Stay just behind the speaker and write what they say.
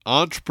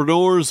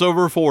Entrepreneurs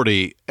Over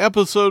 40,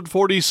 Episode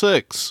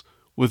 46,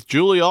 with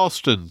Julie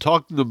Austin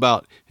talking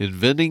about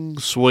inventing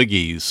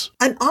Swiggies.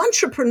 An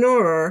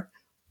entrepreneur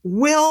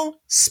will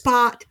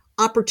spot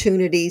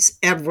opportunities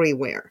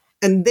everywhere,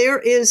 and there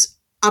is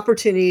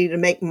opportunity to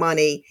make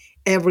money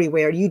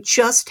everywhere. You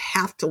just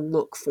have to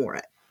look for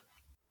it.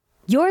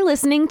 You're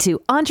listening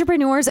to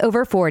Entrepreneurs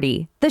Over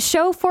 40, the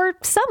show for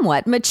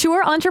somewhat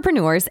mature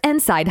entrepreneurs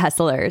and side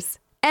hustlers.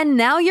 And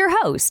now your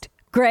host,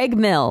 Greg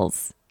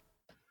Mills.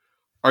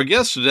 Our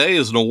guest today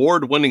is an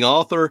award-winning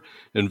author,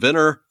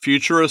 inventor,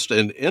 futurist,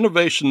 and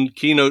innovation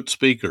keynote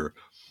speaker.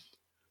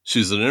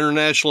 She's an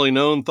internationally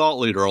known thought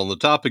leader on the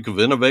topic of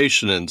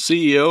innovation and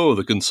CEO of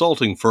the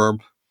consulting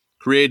firm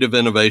Creative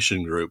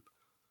Innovation Group.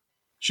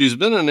 She's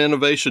been an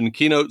innovation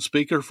keynote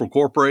speaker for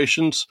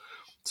corporations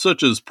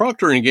such as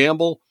Procter &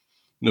 Gamble,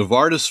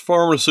 Novartis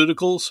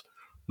Pharmaceuticals,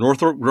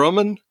 Northrop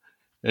Grumman,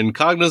 and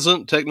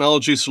Cognizant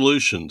Technology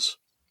Solutions.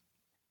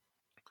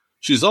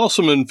 She's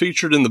also been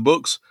featured in the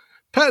books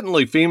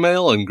Patently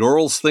Female and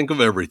Girls Think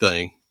of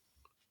Everything.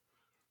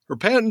 Her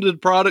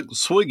patented product,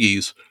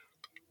 Swiggies,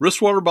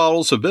 wristwater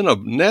bottles have been a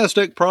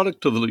NASDAQ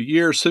Product of the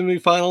Year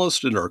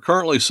semifinalist and are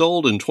currently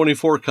sold in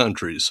 24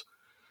 countries.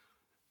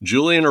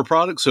 Julie and her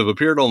products have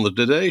appeared on The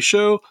Today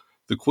Show,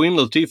 The Queen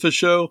Latifah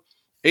Show,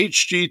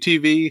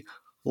 HGTV,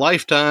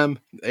 Lifetime,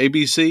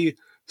 ABC,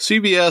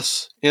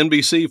 CBS,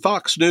 NBC,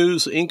 Fox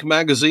News, Inc.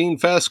 Magazine,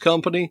 Fast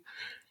Company,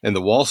 and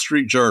The Wall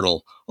Street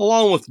Journal,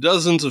 along with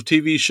dozens of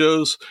TV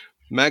shows,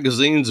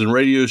 magazines, and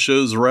radio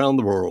shows around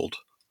the world.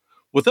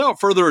 Without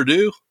further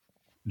ado,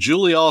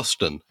 Julie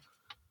Austin.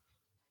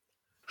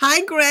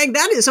 Hi, Greg.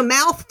 That is a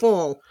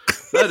mouthful.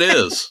 That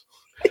is.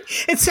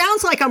 It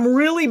sounds like I'm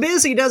really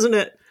busy, doesn't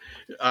it?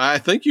 I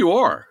think you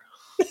are.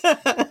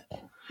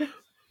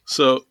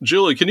 So,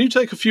 Julie, can you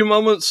take a few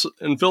moments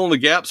and fill in the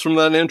gaps from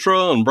that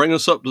intro and bring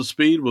us up to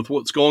speed with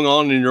what's going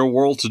on in your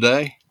world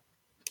today?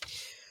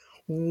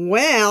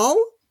 Well,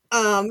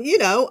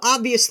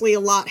 obviously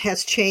a lot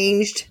has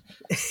changed.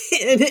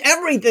 And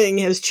everything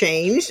has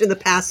changed in the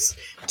past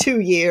 2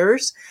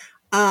 years.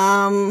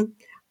 I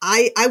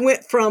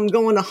went from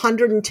going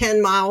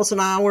 110 miles an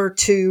hour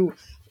to,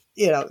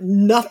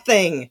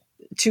 nothing,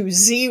 to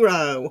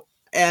zero.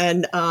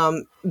 And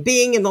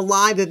being in the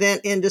live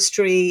event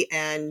industry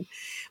and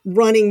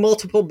running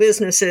multiple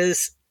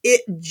businesses,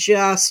 it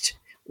just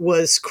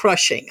was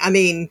crushing. I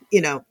mean,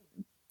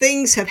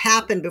 things have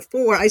happened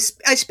before. I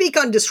speak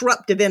on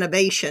disruptive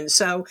innovation.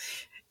 So,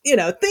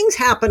 things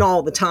happen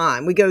all the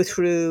time. We go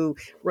through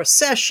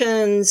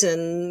recessions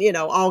and,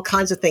 all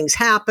kinds of things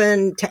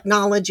happen,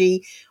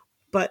 technology.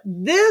 But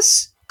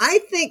this, I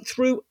think,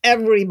 threw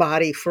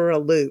everybody for a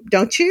loop,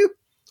 don't you?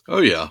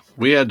 Oh, yeah.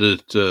 We had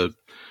to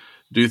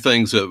do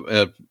things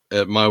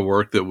at my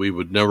work that we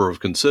would never have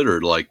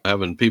considered, like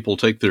having people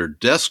take their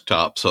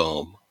desktops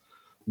home.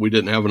 We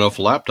didn't have enough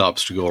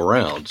laptops to go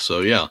around. So,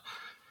 yeah,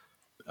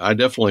 I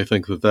definitely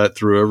think that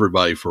threw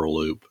everybody for a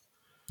loop.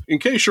 In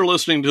case you're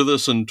listening to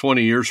this in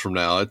 20 years from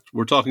now,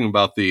 we're talking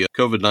about the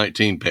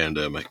COVID-19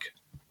 pandemic.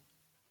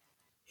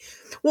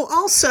 Well,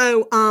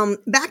 also,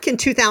 back in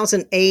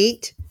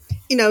 2008,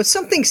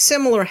 something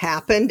similar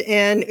happened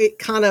and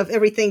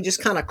everything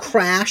just kind of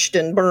crashed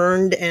and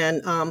burned.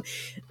 And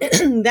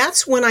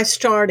that's when I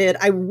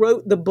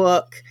wrote the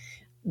book,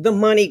 The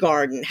Money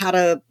Garden, How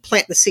to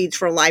Plant the Seeds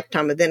for a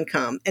Lifetime of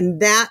Income.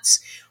 And that's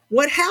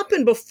what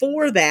happened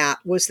before that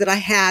was that I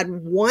had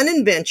one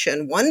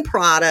invention, one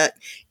product.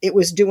 It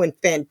was doing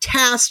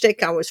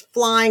fantastic. I was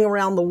flying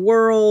around the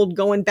world,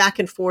 going back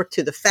and forth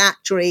to the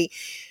factory,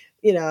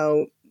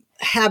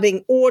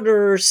 having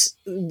orders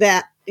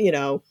that,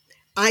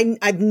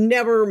 I've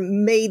never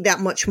made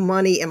that much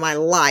money in my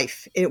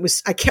life.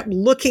 I kept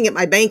looking at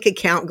my bank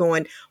account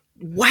going,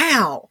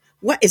 wow,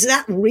 what is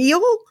that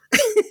real?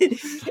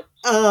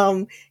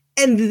 And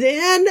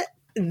then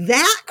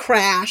that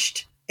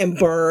crashed and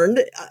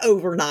burned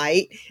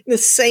overnight. The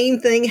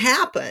same thing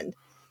happened.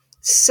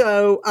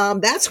 So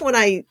that's when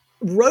I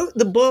wrote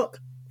the book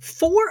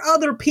for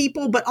other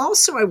people, but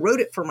also I wrote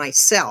it for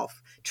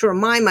myself to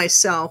remind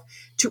myself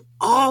to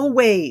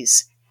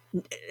always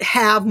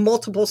have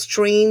multiple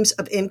streams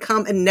of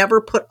income and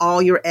never put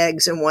all your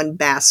eggs in one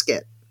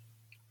basket.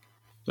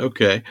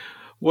 Okay.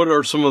 What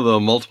are some of the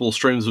multiple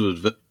streams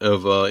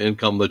of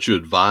income that you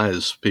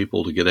advise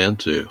people to get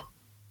into?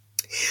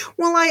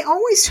 Well, I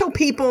always tell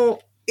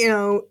people,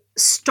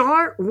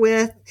 start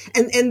with,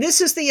 and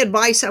this is the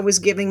advice I was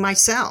giving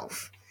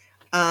myself.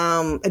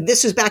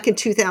 This was back in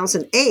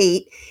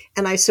 2008.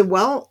 And I said,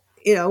 well,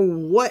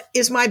 what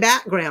is my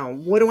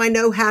background? What do I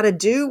know how to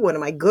do? What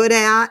am I good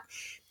at?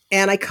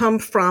 And I come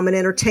from an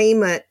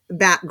entertainment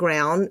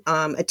background,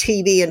 a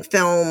TV and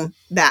film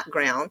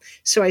background.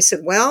 So I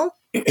said, well,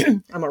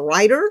 I'm a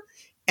writer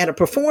and a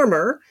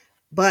performer,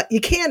 but you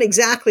can't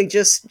exactly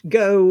just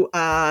go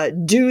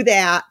do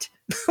that,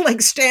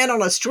 like stand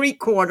on a street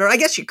corner. I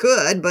guess you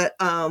could, but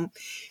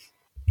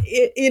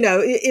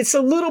it's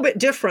a little bit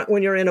different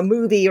when you're in a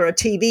movie or a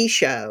TV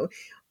show.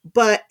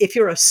 But if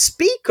you're a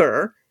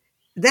speaker,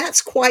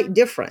 that's quite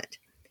different.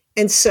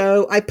 And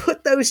so I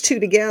put those two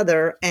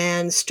together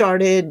and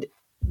started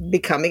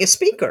becoming a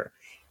speaker.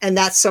 And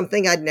that's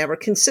something I'd never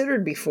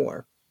considered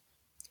before.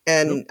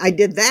 And I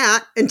did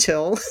that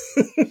until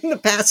the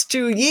past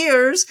 2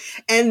 years.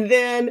 And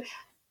then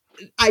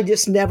I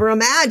just never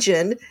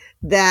imagined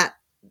that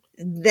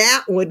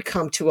that would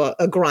come to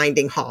a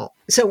grinding halt.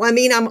 So, I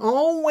mean, I'm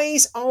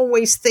always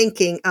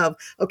thinking of,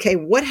 okay,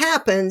 what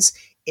happens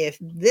if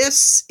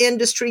this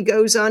industry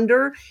goes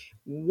under?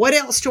 What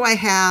else do I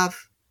have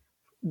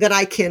that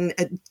I can,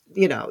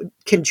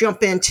 can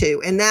jump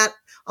into? And that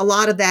a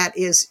lot of that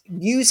is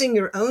using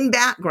your own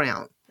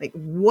background. Like,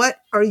 what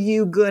are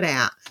you good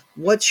at?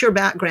 What's your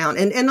background?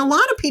 And a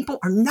lot of people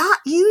are not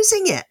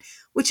using it,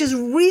 which is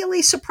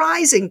really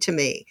surprising to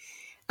me.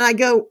 And I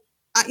go,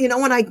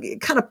 when I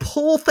kind of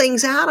pull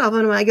things out of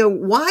them, I go,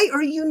 why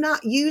are you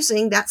not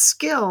using that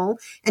skill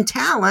and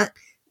talent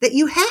that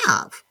you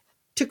have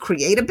to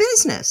create a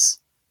business?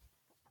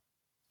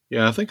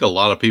 Yeah, I think a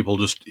lot of people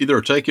just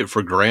either take it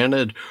for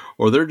granted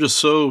or they're just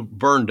so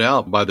burned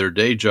out by their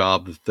day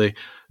job that they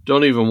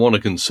don't even want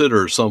to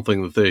consider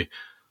something that they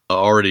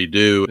already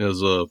do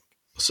as a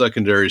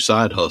secondary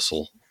side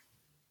hustle.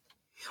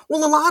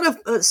 Well, a lot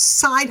of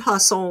side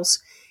hustles,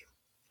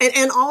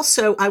 and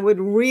also I would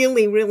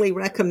really, really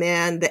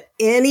recommend that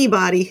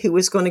anybody who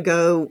is going to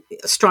go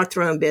start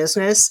their own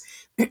business,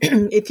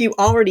 if you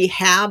already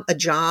have a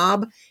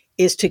job,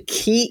 is to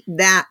keep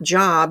that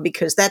job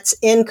because that's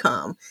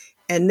income.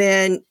 And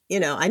then,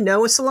 I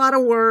know it's a lot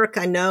of work.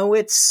 I know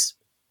it's,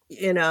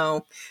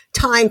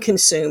 time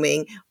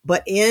consuming,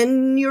 but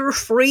in your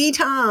free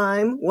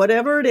time,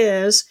 whatever it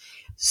is,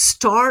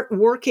 start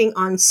working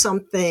on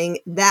something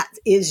that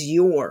is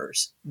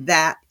yours,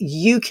 that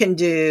you can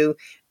do,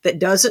 that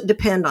doesn't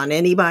depend on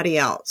anybody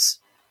else.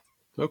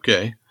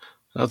 Okay.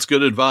 That's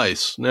good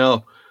advice.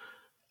 Now,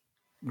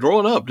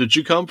 growing up, did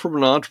you come from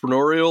an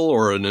entrepreneurial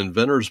or an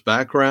inventor's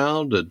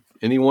background? Did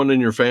anyone in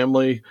your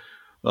family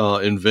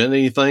invent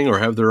anything or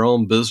have their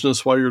own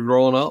business while you're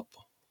growing up?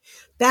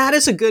 That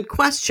is a good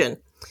question.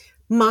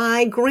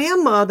 My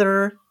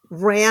grandmother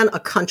ran a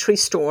country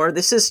store.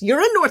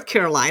 You're in North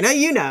Carolina,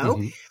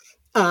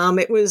 Mm-hmm.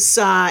 It was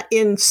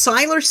in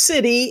Siler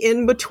City,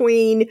 in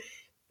between,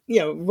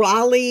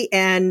 Raleigh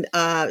and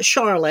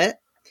Charlotte.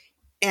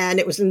 And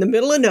it was in the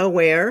middle of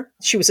nowhere.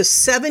 She was a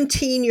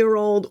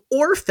 17-year-old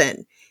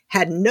orphan,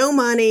 had no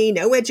money,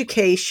 no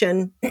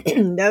education,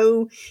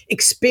 no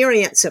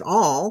experience at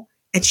all.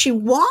 And she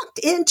walked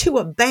into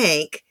a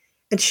bank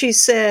and she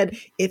said,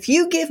 if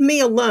you give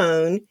me a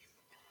loan,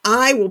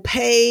 I will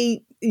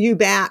pay you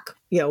back,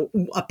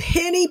 a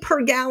penny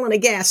per gallon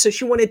of gas. So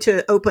she wanted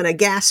to open a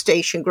gas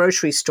station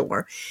grocery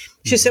store.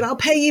 She said, I'll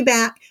pay you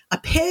back a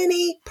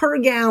penny per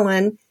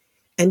gallon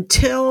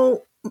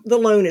until the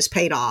loan is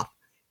paid off.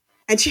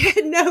 And she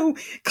had no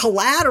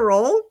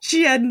collateral.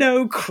 She had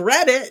no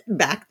credit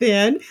back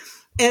then.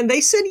 And they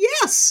said,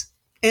 yes.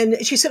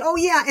 And she said, oh,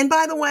 yeah. And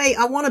by the way,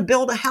 I want to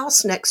build a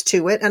house next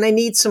to it and I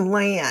need some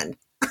land.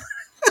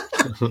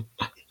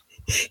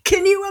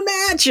 Can you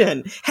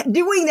imagine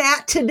doing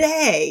that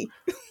today?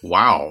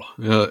 Wow.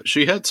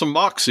 She had some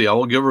moxie. I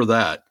will give her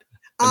that.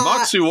 And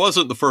moxie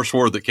wasn't the first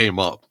word that came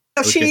up.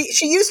 Okay.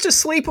 She used to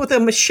sleep with a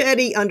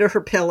machete under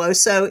her pillow.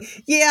 So,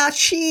 yeah,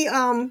 she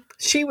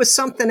was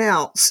something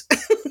else.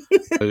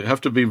 You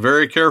have to be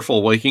very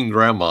careful waking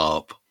grandma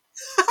up.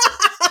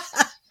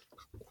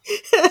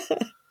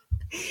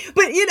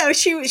 But,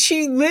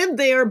 she lived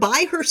there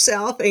by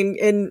herself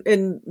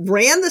and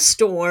ran the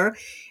store.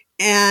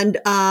 And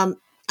I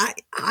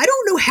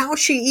don't know how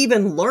she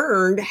even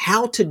learned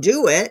how to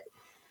do it,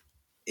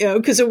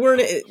 because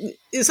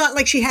it's not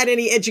like she had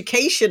any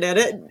education in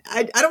it.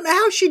 I don't know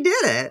how she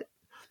did it.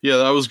 Yeah,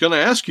 I was going to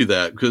ask you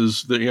that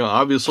because,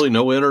 obviously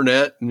no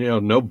internet,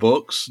 no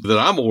books that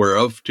I'm aware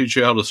of teach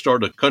you how to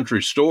start a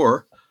country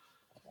store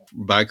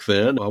back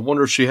then. I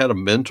wonder if she had a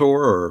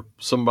mentor or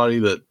somebody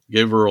that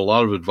gave her a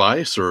lot of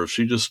advice or if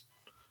she just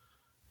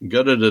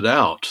gutted it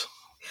out.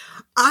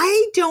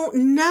 I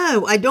don't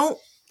know.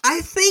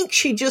 I think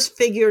she just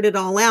figured it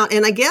all out.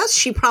 And I guess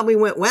she probably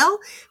went, well,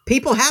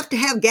 people have to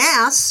have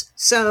gas.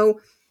 So,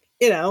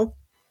 and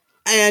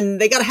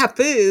they got to have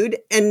food.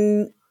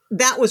 And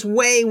that was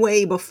way,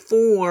 way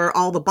before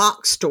all the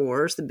box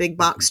stores, the big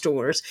box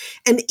stores.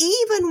 And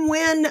even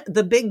when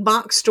the big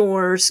box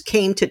stores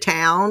came to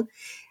town,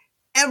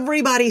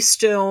 everybody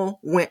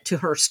still went to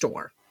her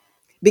store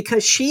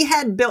because she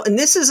had built, and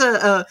this is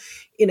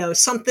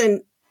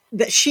something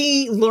that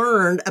she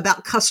learned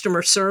about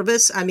customer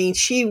service. I mean,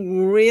 she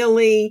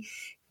really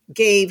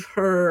gave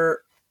her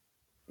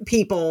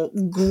people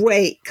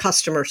great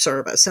customer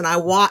service. And I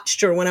watched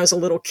her when I was a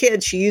little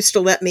kid. She used to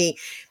let me,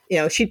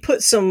 she'd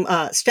put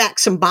stack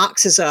some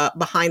boxes up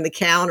behind the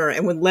counter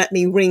and would let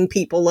me ring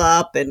people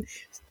up. And,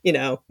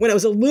 when I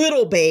was a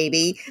little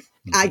baby,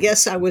 I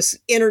guess I was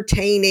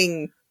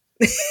entertaining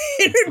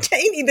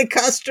the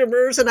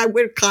customers, and I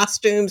wear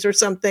costumes or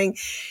something.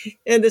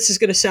 And this is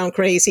going to sound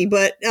crazy,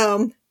 but,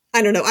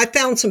 I don't know. I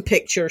found some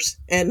pictures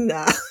and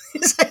I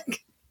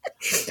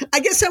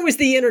guess I was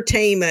the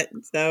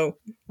entertainment. So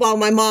while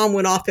my mom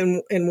went off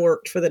and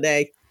worked for the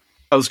day.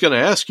 I was going to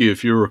ask you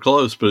if you were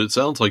close, but it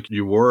sounds like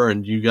you were,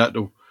 and you got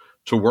to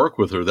work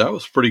with her. That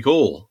was pretty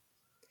cool.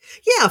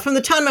 Yeah, from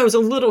the time I was a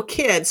little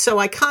kid. So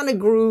I kind of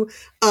grew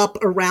up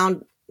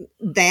around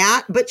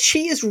that. But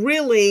she is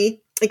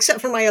really,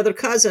 except for my other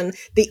cousin,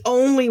 the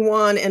only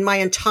one in my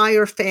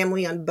entire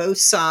family on both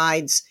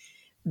sides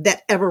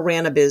that ever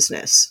ran a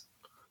business.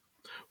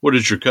 What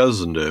did your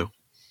cousin do?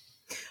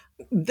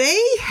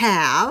 They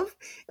have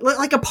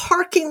like a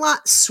parking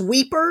lot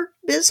sweeper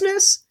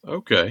business.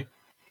 Okay.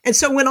 And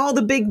so when all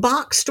the big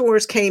box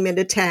stores came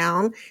into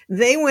town,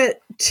 they went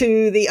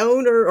to the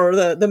owner or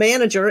the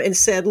manager and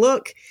said,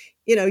 look,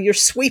 you're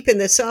sweeping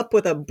this up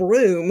with a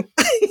broom.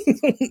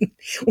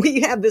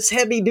 We have this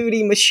heavy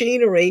duty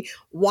machinery.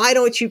 Why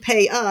don't you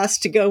pay us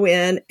to go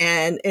in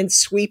and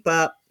sweep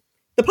up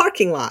the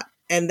parking lot?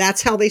 And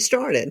that's how they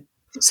started.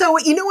 So,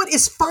 you know what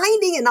is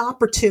finding an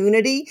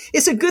opportunity?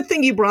 It's a good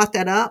thing you brought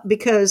that up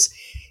because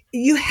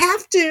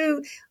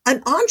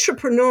an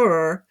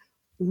entrepreneur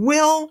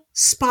will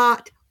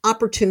spot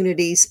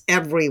opportunities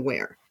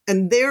everywhere.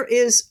 And there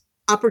is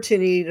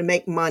opportunity to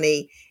make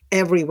money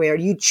everywhere.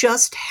 You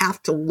just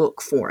have to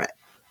look for it.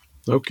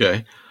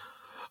 Okay.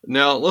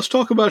 Now, let's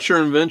talk about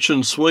your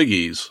invention,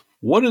 Swiggies.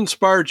 What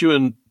inspired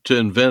you to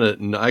invent it?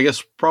 And I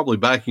guess probably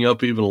backing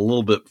up even a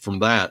little bit from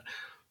that,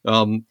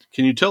 can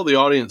you tell the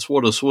audience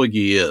what a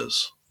Swiggy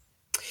is?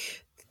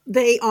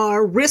 They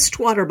are wrist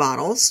water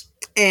bottles.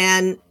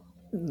 And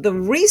the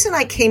reason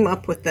I came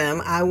up with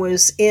them, I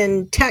was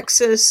in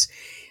Texas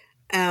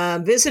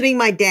visiting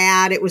my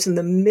dad. It was in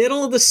the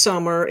middle of the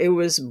summer. It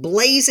was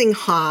blazing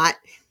hot.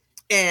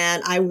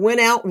 And I went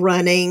out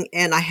running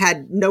and I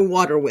had no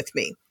water with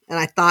me. And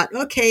I thought,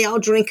 okay, I'll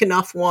drink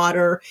enough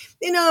water.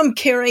 I'm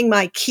carrying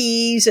my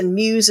keys and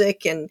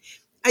music, and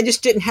I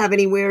just didn't have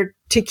anywhere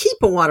to keep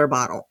a water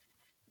bottle.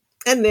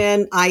 And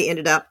then I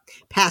ended up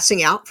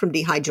passing out from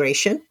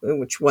dehydration,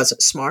 which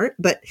wasn't smart.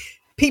 But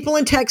people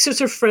in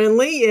Texas are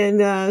friendly,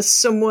 and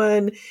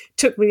someone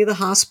took me to the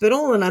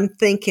hospital. And I'm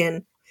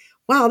thinking,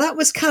 wow, that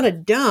was kind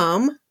of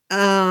dumb.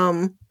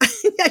 I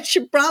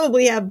should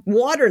probably have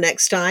water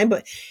next time.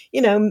 But,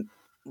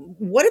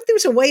 what if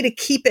there's a way to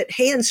keep it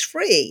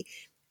hands-free?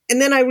 And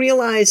then I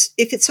realized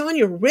if it's on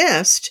your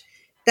wrist,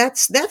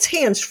 that's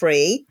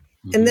hands-free.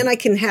 Mm-hmm. And then I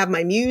can have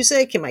my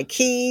music and my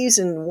keys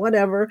and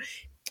whatever.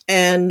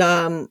 And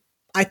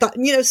I thought,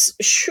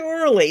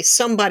 surely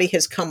somebody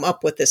has come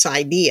up with this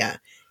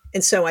idea.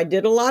 And so I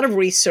did a lot of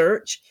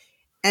research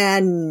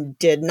and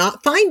did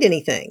not find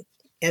anything.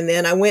 And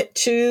then I went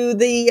to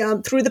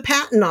through the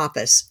patent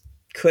office,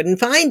 couldn't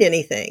find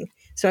anything.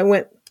 So I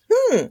went,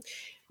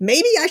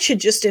 maybe I should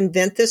just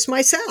invent this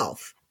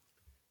myself.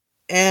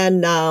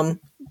 And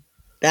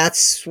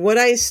that's what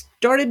I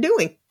started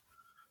doing.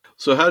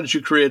 So how did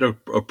you create a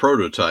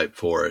prototype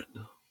for it?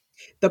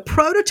 The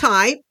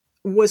prototype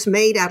was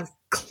made out of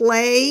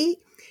clay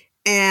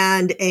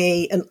and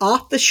an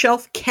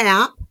off-the-shelf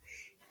cap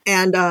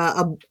and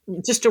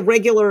just a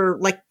regular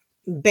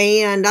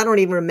band. I don't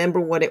even remember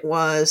what it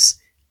was.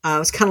 It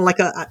was kind of like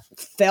a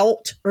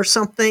felt or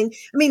something.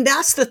 I mean,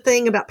 that's the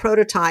thing about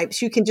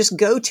prototypes. You can just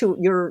go to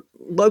your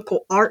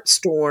local art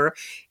store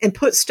and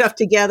put stuff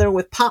together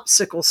with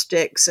popsicle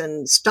sticks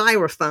and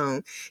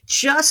styrofoam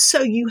just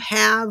so you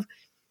have,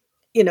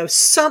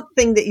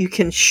 something that you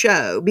can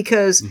show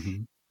because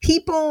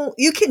people,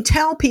 you can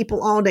tell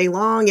people all day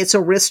long it's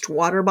a wrist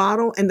water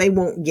bottle and they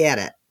won't get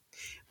it.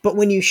 But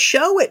when you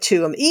show it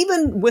to them,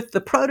 even with the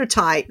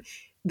prototype,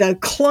 the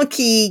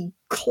clunky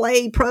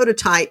clay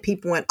prototype,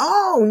 people went,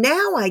 oh,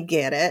 now I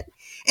get it.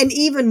 And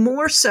even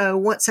more so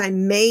once I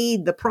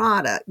made the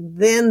product,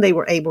 then they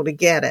were able to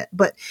get it.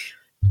 But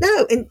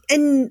no,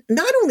 and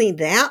not only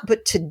that,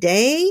 but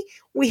today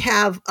we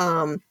have,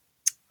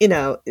 you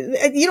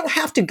don't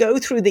have to go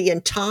through the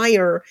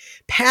entire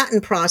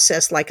patent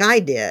process like I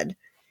did.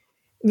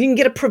 You can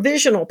get a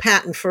provisional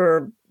patent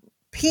for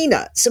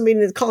peanuts. I mean,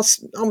 it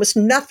costs almost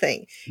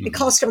nothing. Mm-hmm. It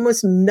costs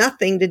almost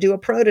nothing to do a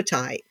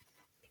prototype.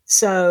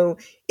 So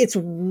it's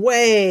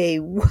way,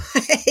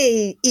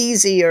 way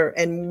easier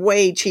and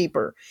way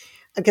cheaper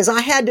because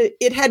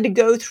it had to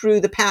go through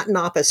the patent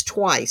office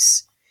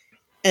twice.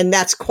 And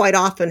that's quite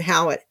often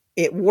how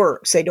it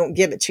works. They don't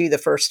give it to you the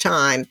first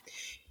time.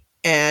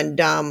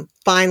 And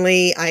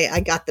finally,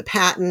 I got the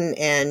patent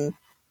and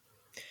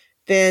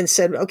then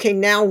said, okay,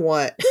 now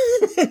what?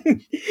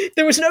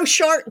 There was no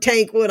Shark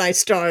Tank when I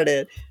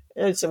started.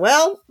 And I said,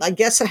 well, I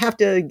guess I have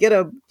to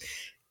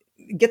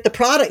get the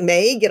product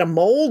made, get a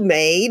mold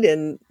made,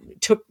 and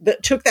took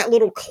that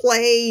little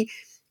clay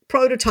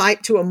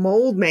prototype to a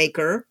mold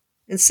maker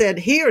and said,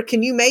 here,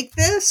 can you make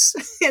this?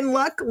 And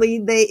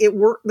luckily it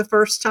worked the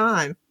first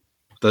time.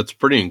 That's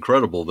pretty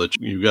incredible that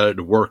you got it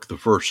to work the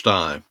first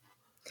time.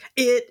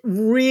 It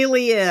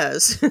really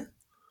is.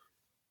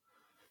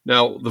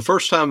 Now, the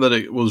first time that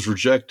it was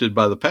rejected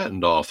by the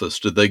patent office,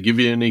 did they give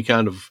you any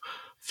kind of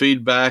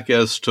feedback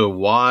as to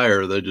why,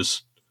 or they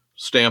just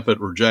stamp it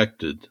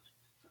rejected?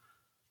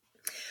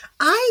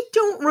 I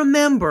don't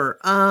remember.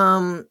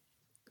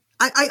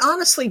 I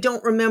honestly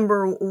don't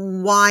remember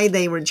why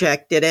they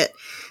rejected it.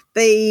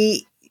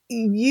 They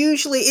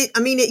usually,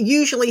 it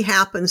usually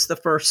happens the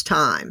first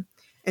time.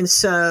 And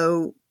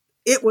so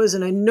it was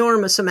an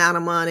enormous amount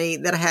of money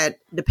that I had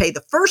to pay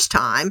the first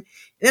time. And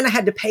then I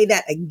had to pay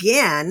that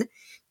again.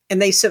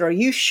 And they said, are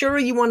you sure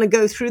you want to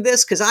go through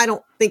this? Because I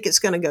don't think it's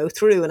going to go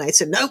through. And I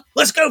said, no,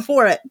 let's go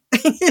for it.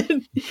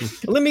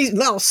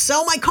 I'll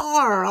sell my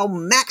car. I'll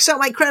max out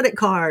my credit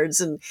cards.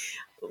 And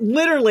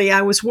literally,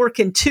 I was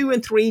working 2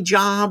 and 3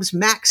 jobs,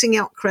 maxing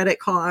out credit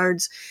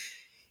cards.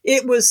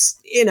 It was,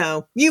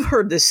 you've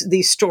heard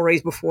these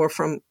stories before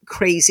from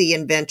crazy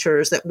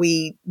inventors that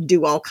we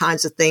do all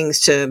kinds of things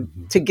to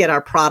get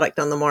our product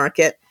on the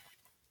market.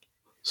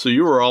 So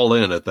you were all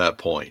in at that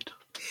point.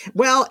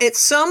 Well, at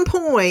some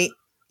point,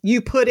 you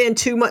put in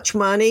too much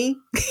money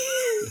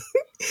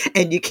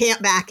and you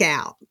can't back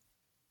out.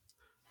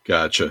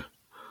 Gotcha.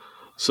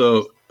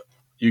 So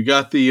you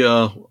got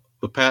the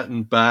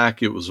patent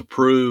back. It was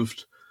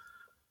approved.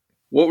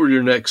 What were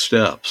your next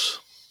steps?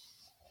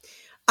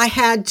 I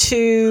had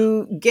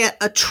to get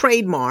a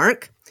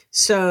trademark.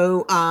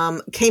 So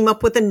came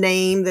up with the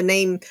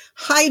name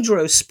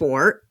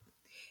Hydrosport.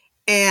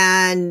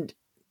 And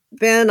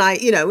then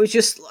it was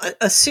just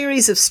a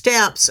series of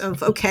steps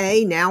of,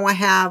 okay, now I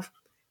have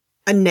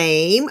a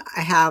name.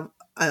 I have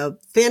a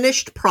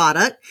finished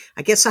product.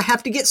 I guess I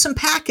have to get some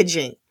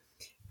packaging.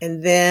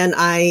 And then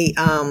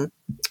I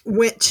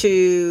went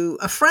to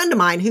a friend of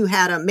mine who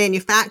had a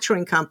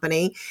manufacturing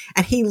company,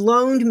 and he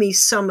loaned me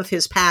some of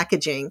his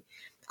packaging.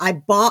 I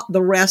bought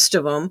the rest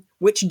of them,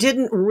 which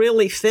didn't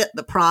really fit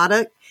the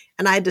product.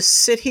 And I had to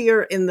sit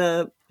here in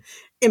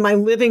my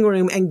living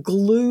room and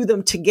glue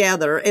them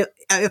together.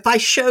 If I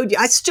showed you,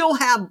 I still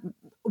have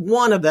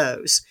one of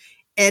those,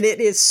 and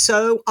it is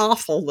so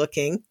awful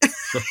looking.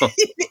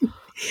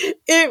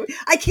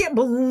 I can't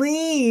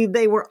believe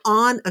they were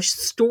on a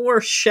store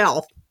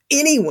shelf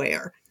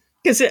anywhere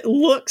because it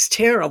looks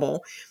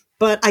terrible.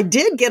 But I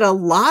did get a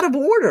lot of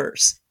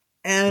orders,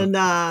 and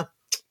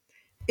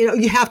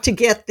you have to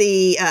get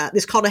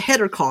it's called a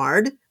header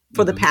card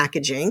for the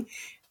packaging,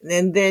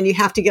 and then you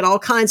have to get all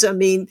kinds of.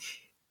 There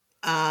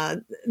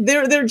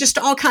are just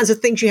all kinds of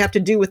things you have to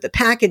do with the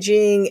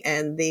packaging,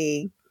 and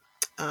then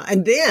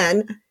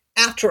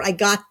after I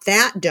got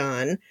that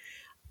done,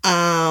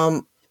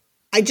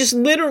 I just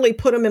literally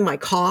put them in my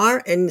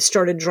car and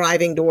started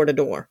driving door to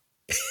door.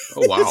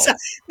 Oh, wow.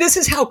 This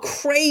is how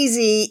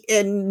crazy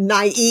and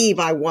naive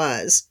I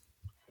was.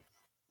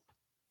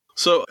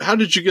 So how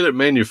did you get it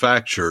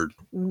manufactured?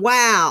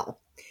 Wow.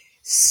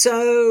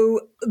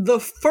 So the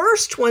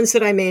first ones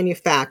that I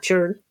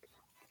manufactured,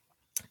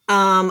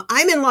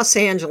 I'm in Los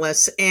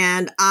Angeles,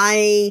 and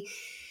I,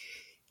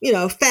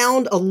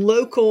 found a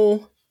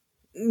local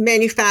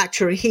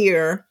manufacturer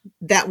here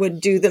that would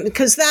do them,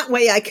 because that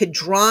way I could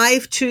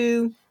drive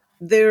to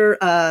their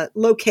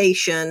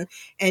location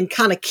and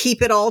kind of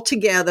keep it all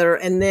together.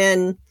 And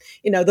then,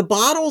 the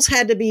bottles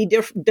had to be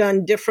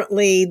done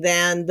differently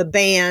than the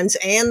bands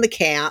and the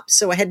caps.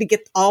 So I had to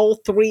get all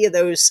 3 of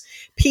those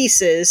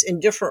pieces in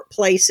different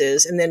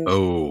places, and then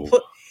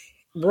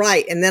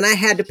and then I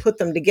had to put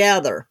them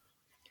together.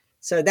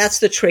 So that's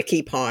the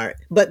tricky part.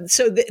 But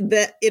so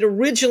that it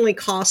originally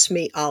cost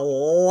me a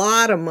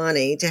lot of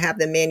money to have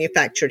them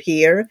manufactured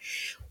here.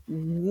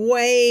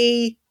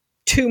 Way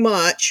too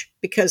much,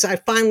 because I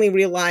finally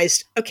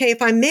realized, okay,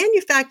 if I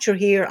manufacture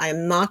here,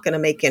 I'm not going to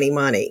make any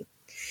money.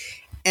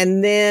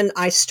 And then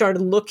I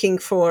started looking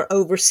for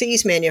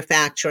overseas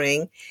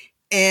manufacturing,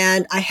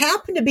 and I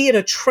happened to be at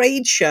a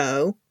trade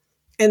show,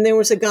 and there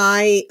was a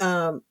guy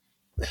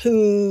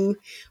who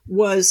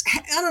was,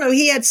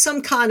 he had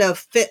some kind of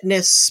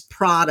fitness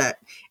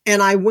product.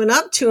 And I went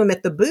up to him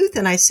at the booth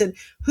and I said,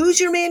 who's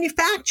your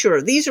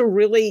manufacturer? These are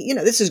really,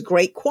 this is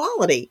great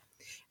quality.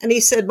 And he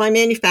said, my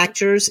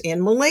manufacturer's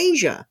in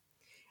Malaysia.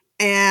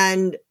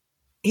 And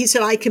he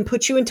said, I can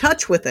put you in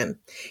touch with him.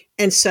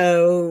 And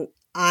so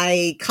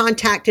I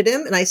contacted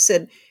him and I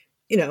said,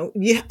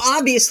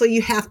 obviously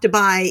you have to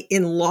buy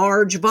in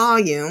large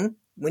volume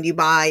when you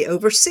buy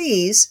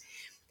overseas.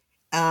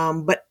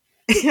 But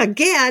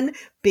again,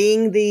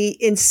 being the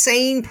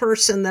insane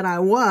person that I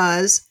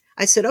was,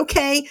 I said,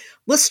 okay,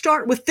 let's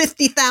start with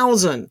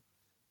 50,000.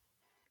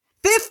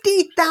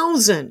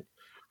 50,000.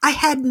 I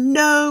had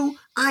no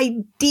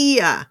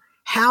idea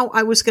how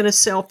I was going to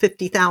sell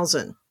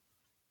 50,000.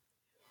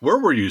 Where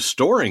were you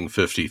storing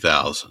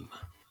 50,000?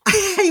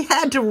 I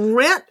had to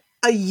rent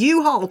a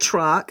U-Haul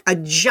truck, a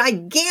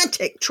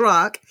gigantic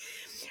truck,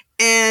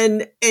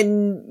 and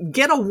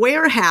get a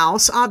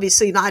warehouse.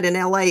 Obviously not in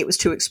LA. It was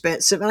too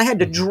expensive. And I had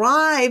to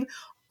drive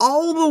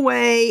all the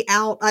way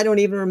out. I don't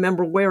even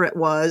remember where it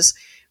was,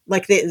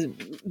 like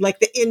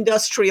the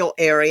industrial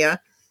area.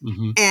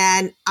 Mm-hmm.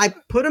 And I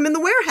put them in the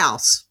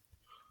warehouse.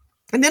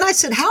 And then I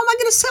said, how am I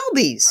going to sell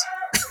these?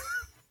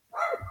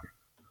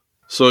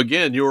 So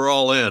again, you were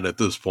all in at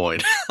this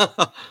point.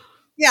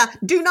 Yeah.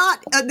 Do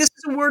not, this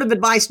is a word of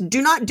advice.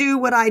 Do not do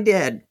what I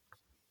did.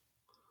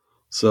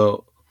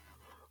 So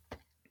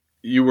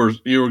you were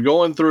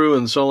going through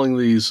and selling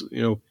these,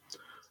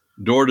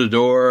 door to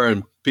door,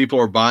 and people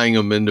are buying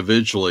them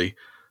individually.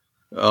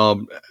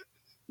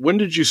 When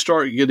did you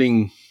start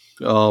getting,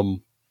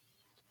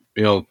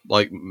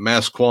 like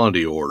mass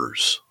quantity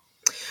orders?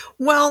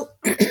 Well,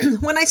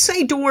 when I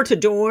say door to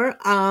door,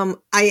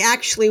 I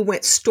actually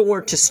went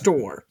store to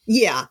store.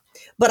 Yeah.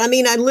 But I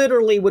mean, I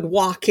literally would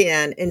walk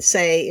in and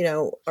say,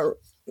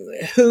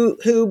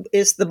 who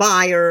is the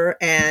buyer,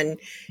 and,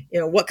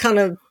 what kind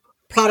of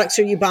products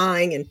are you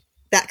buying, and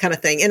that kind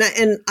of thing.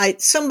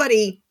 And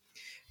somebody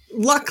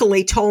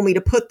luckily told me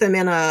to put them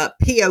in a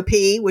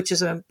POP, which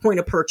is a point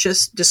of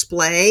purchase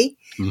display,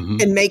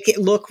 and make it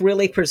look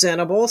really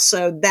presentable.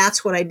 So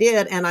that's what I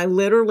did. And I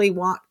literally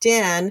walked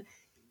in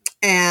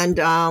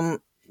and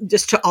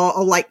just to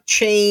all like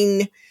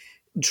chain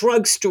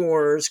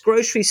drugstores,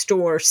 grocery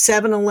stores,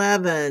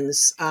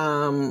 7-Elevens,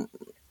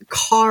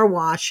 car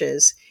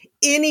washes,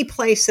 any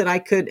place that I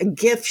could,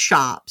 gift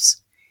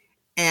shops.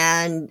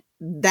 And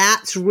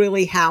that's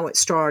really how it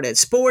started.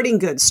 Sporting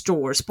goods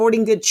stores,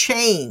 sporting good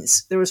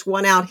chains. There was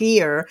one out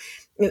here.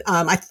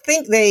 I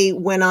think they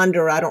went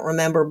under, I don't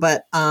remember,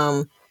 but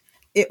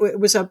it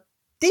was a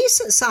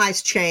decent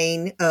sized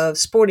chain of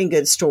sporting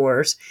goods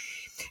stores.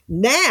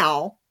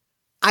 Now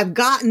I've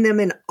gotten them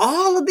in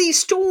all of these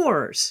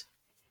stores.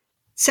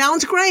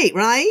 Sounds great,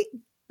 right?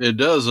 It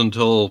does,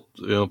 until,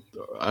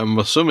 I'm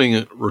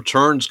assuming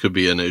returns could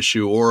be an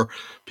issue, or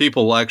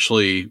people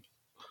actually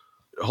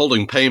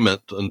holding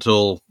payment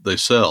until they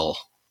sell.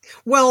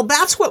 Well,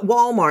 that's what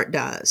Walmart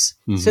does.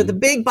 So the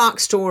big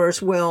box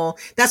stores will,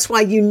 that's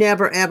why you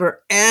never,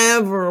 ever,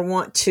 ever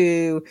want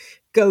to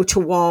go to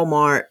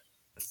Walmart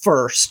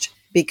first,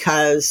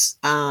 because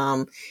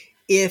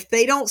if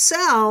they don't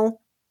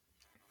sell,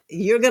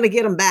 you're going to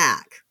get them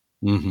back.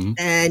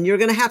 And you're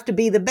going to have to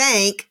be the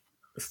bank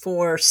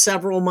for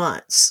several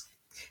months.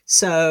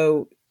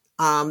 So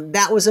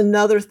that was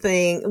another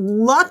thing.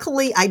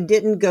 Luckily, I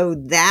didn't go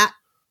that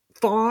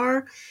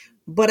far,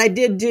 but I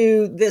did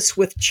do this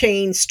with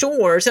chain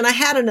stores, and I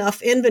had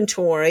enough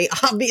inventory.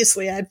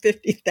 Obviously, I had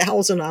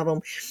 50,000 of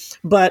them,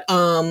 but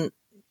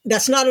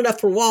that's not enough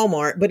for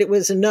Walmart, but it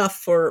was enough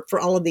for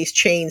all of these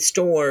chain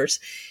stores.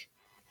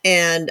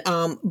 And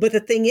but the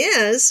thing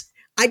is,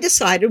 I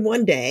decided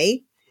one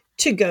day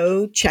to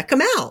go check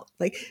them out.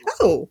 Like,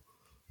 oh,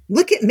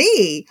 look at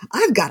me.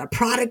 I've got a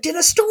product in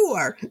a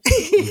store.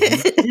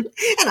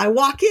 And I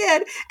walk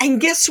in, and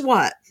guess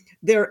what?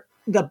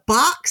 The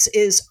box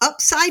is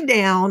upside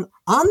down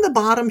on the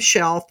bottom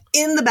shelf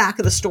in the back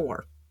of the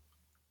store.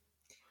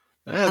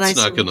 That's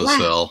not going to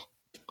sell.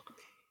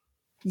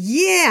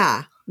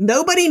 Yeah.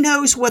 Nobody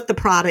knows what the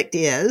product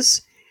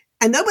is,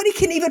 and nobody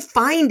can even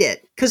find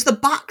it because the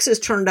box is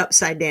turned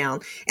upside down.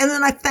 And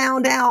then I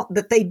found out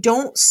that they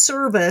don't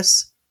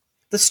service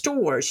the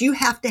stores. You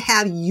have to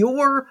have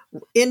your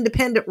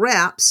independent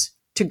reps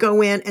to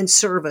go in and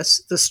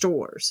service the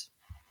stores.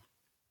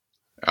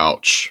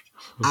 Ouch.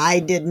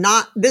 I did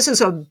not. This is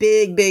a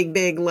big, big,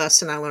 big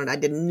lesson I learned. I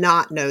did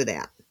not know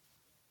that.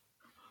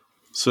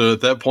 So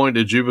at that point,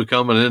 did you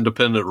become an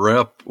independent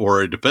rep,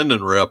 or a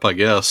dependent rep, I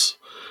guess?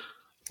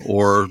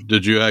 Or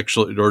did you have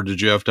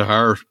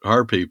to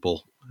hire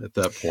people at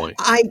that point?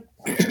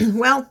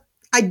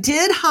 I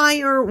did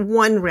hire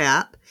one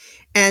rep,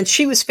 and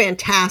she was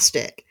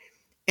fantastic.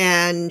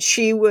 And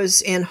she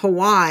was in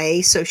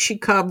Hawaii, so she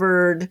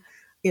covered,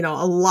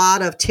 a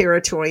lot of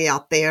territory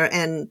out there.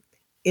 And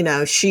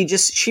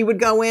she would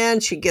go in,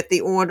 she'd get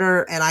the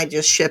order, and I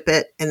just ship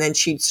it, and then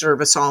she'd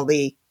service all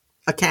the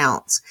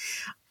accounts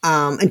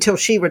until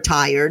she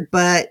retired.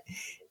 But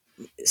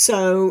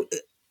so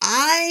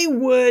I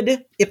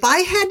would, if I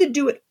had to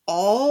do it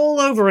all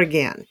over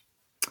again,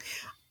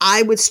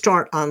 I would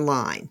start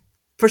online.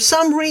 For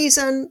some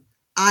reason,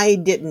 I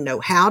didn't know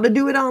how to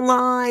do it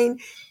online.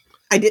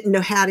 I didn't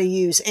know how to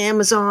use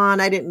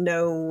Amazon. I didn't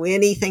know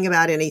anything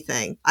about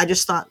anything. I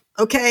just thought,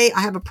 okay,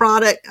 I have a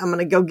product. I'm going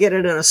to go get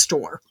it in a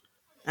store.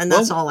 And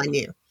that's all I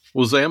knew.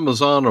 Was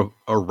Amazon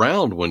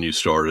around when you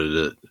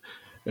started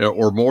it,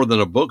 or more than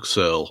a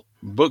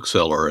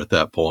bookseller at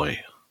that point?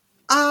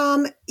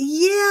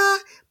 Yeah,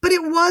 but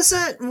it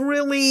wasn't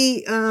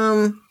really,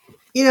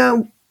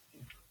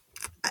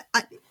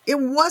 it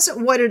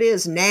wasn't what it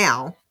is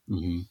now.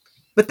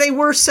 But they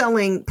were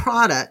selling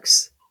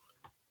products.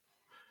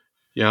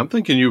 Yeah, I'm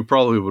thinking you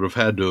probably would have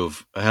had to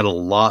have had a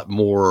lot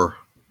more,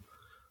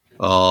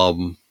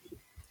 I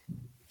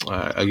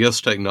guess,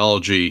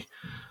 technology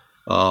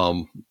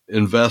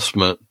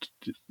investment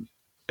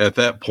at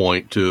that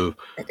point to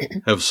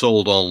have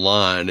sold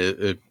online.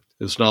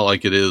 It's not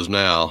like it is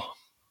now.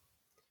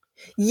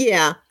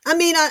 Yeah, I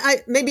mean, I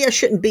maybe I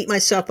shouldn't beat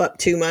myself up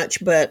too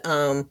much, but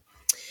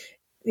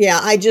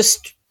I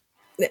just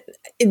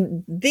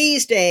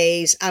these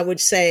days I would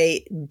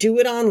say do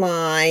it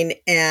online,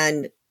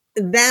 and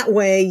that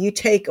way you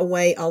take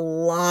away a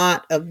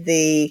lot of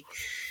the,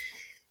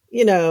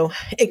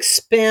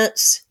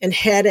 expense and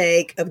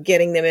headache of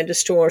getting them into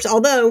stores.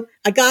 Although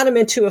I got them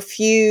into a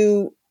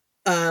few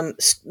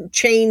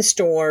chain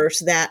stores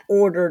that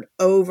ordered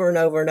over and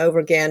over and over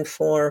again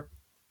for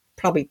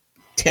probably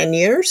 10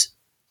 years.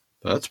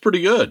 That's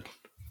pretty good.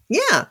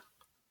 Yeah.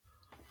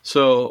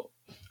 So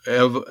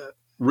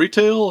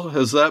Retail,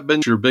 has that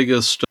been your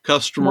biggest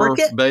customer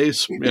Market?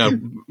 base? Yeah,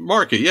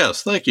 market.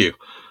 Yes, thank you.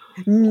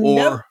 Nope,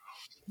 Or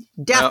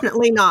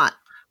definitely not.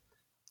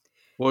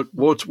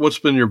 what's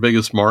been your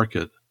biggest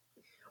market?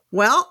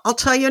 Well, I'll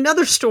tell you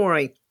another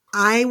story.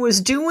 I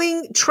was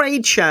doing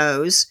trade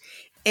shows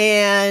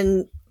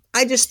and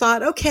I just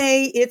thought,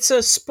 okay, it's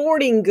a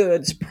sporting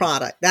goods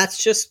product.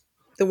 That's just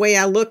the way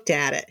I looked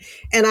at it.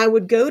 And I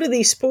would go to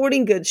these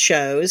sporting goods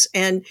shows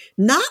and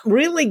not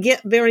really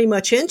get very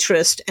much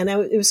interest. And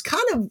it was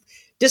kind of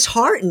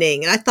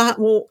disheartening. And I thought,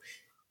 well,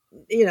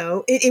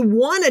 it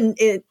won, and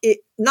it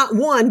not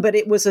won, but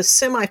it was a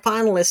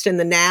semifinalist in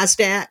the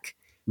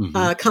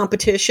NASDAQ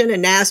competition.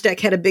 And NASDAQ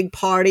had a big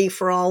party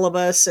for all of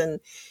us. And,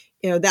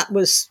 that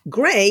was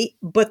great,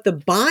 but the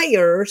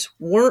buyers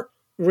weren't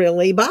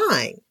really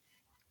buying.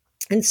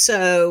 And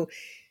so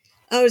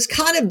I was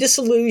kind of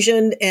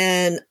disillusioned,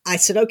 and I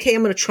said, okay,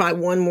 I'm going to try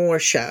one more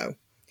show.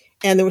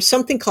 And there was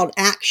something called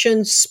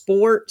Action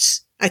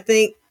Sports, I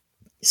think,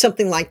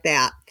 something like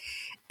that.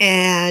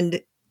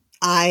 And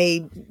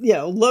I,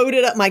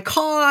 loaded up my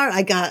car.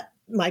 I got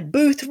my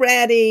booth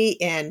ready,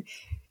 and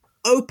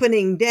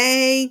opening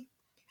day,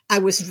 I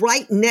was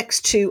right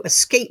next to a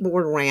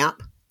skateboard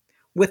ramp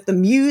with the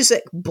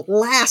music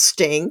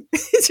blasting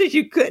so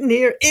you couldn't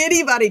hear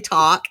anybody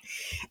talk.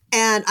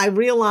 And I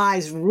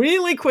realized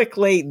really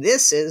quickly,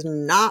 this is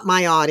not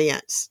my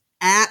audience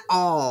at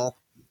all.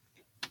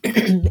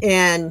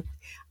 And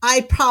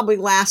I probably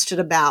lasted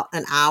about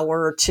an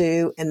hour or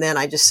two. And then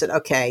I just said,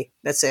 okay,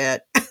 that's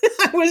it.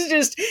 I was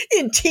just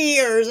in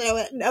tears. And I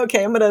went,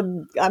 okay,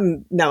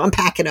 I'm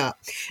packing up.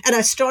 And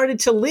I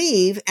started to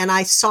leave, and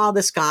I saw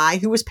this guy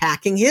who was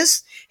packing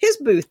his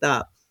booth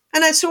up.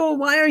 And I said, well,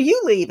 why are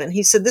you leaving?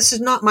 He said, this is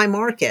not my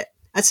market.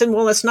 I said,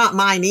 well, it's not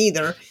mine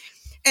either.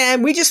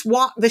 And we just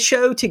walked the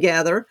show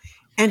together.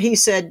 And he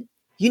said,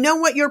 you know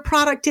what your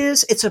product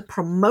is? It's a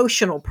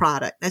promotional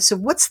product. I said,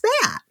 what's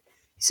that?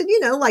 He said,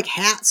 like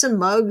hats and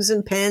mugs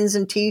and pens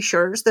and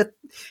T-shirts that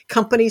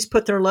companies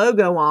put their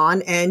logo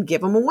on and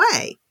give them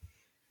away.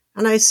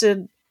 And I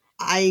said,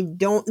 I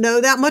don't know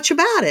that much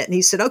about it. And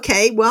he said,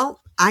 okay,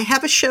 well, I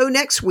have a show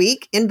next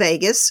week in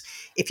Vegas.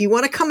 If you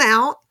want to come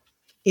out,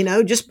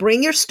 just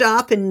bring your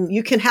stuff, and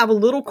you can have a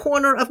little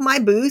corner of my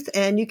booth,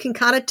 and you can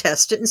kind of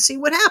test it and see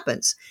what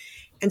happens.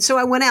 And so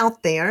I went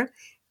out there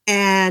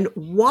and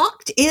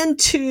walked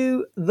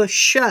into the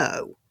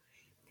show,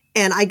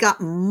 and I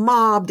got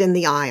mobbed in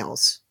the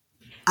aisles.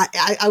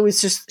 I was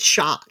just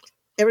shocked.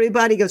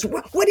 Everybody goes,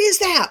 what is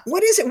that?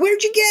 What is it?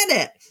 Where'd you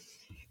get it?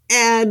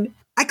 And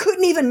I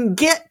couldn't even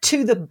get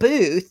to the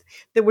booth.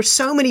 There were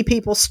so many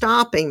people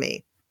stopping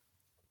me.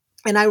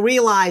 And I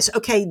realized,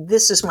 okay,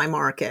 this is my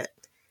market.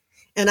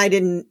 And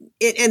and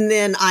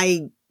then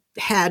I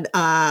had,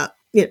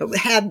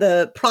 had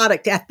the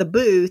product at the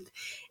booth,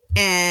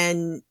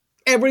 and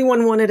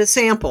everyone wanted a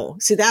sample.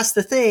 See, that's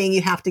the thing.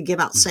 You have to give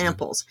out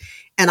samples.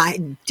 And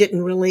I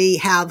didn't really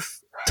have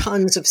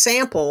tons of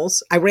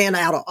samples. I ran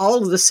out of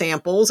all of the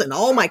samples and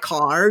all my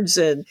cards.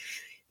 And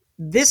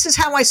this is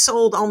how I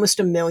sold almost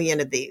 1 million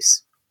of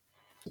these.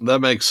 That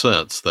makes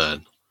sense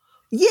then.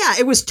 Yeah,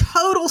 it was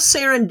total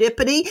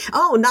serendipity.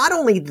 Oh, not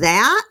only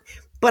that,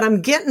 but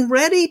I'm getting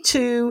ready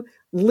to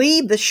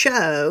leave the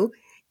show,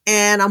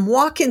 and I'm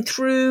walking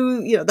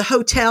through, the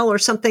hotel or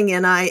something.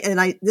 And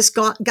this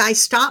guy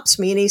stops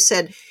me, and he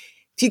said,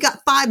 if you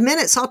got 5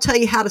 minutes, I'll tell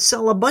you how to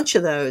sell a bunch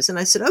of those. And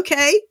I said,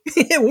 okay,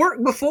 it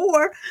worked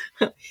before.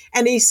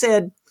 And he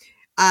said,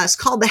 it's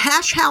called the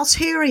Hash House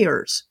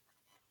Harriers.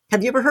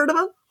 Have you ever heard of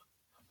them?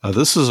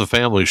 This is a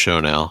family show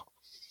now.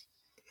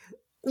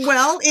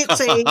 Well,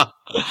 it's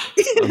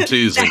I'm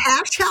teasing. The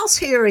Hash House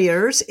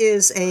Harriers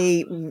is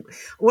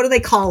what do they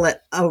call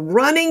it? A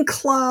running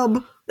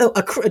club,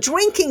 a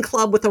drinking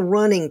club with a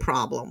running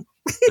problem.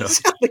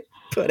 That's how they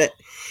put it.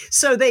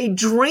 So they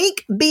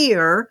drink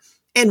beer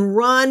and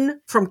run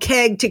from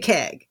keg to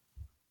keg.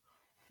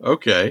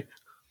 Okay.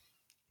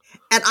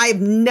 And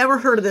I've never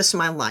heard of this in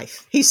my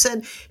life. He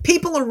said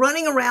people are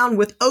running around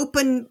with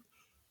open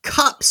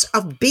cups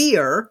of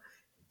beer,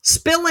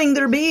 spilling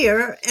their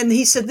beer. And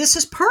he said, this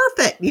is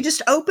perfect. You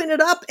just open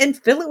it up and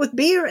fill it with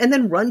beer and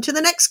then run to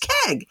the next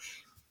keg.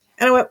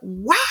 And I went,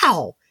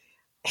 wow.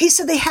 He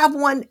said they have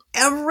one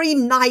every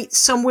night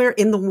somewhere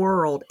in the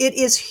world. It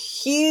is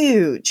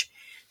huge.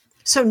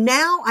 So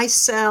now I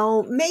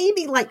sell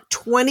maybe like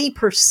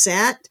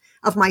 20%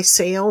 of my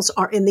sales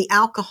are in the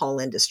alcohol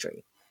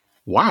industry.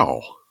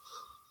 Wow.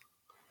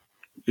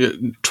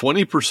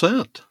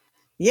 20%.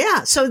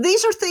 Yeah. So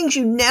these are things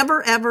you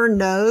never, ever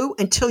know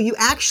until you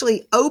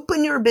actually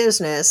open your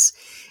business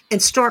and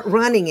start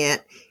running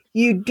it.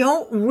 You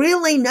don't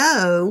really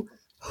know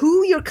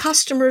who your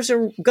customers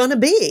are going to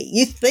be.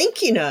 You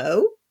think you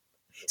know.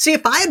 See,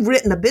 if I had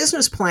written a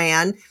business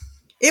plan,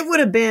 it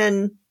would have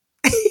been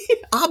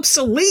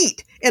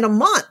obsolete in a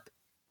month.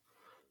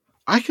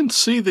 I can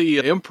see the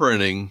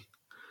imprinting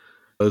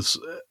as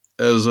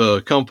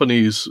a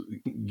company's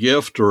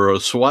gift or a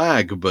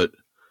swag, but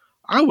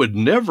I would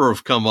never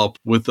have come up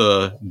with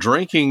a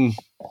drinking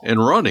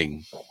and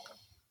running.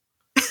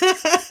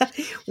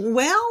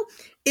 Well,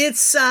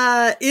 it's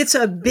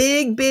a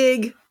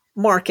big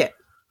market.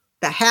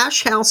 The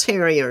Hash House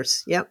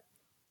Harriers. Yep.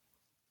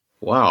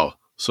 Wow.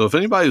 So if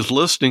anybody's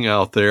listening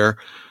out there,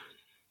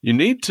 you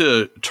need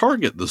to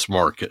target this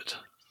market.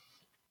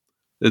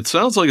 It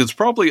sounds like it's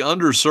probably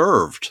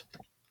underserved.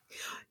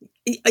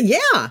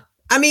 Yeah.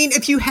 I mean,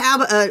 if you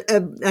have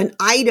an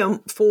item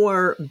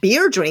for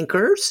beer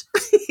drinkers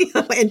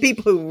and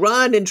people who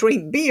run and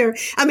drink beer,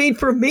 I mean,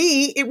 for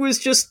me, it was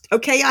just,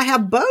 okay, I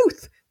have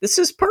both. This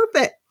is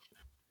perfect.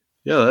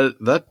 Yeah,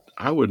 that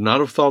I would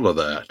not have thought of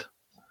that.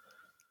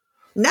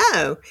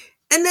 No.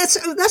 And that's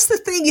the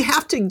thing. You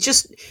have to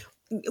just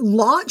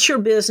launch your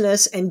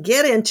business and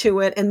get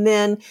into it. And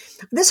then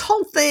this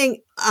whole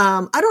thing,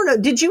 I don't know.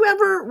 Did you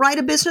ever write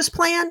a business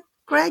plan,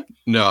 Greg?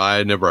 No,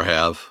 I never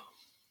have.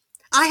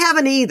 I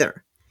haven't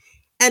either.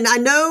 And I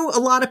know a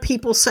lot of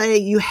people say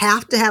you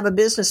have to have a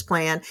business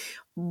plan,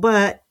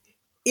 but,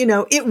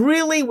 it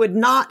really would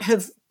not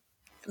have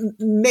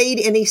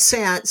made any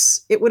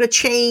sense. It would have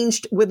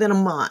changed within a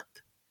month.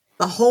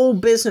 The whole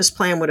business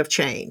plan would have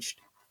changed.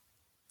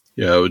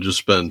 Yeah, it would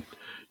just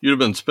you'd have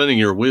been spinning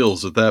your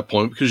wheels at that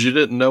point because you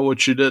didn't know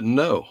what you didn't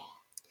know.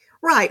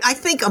 Right. I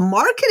think a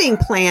marketing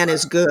plan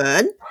is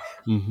good.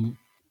 Mm-hmm.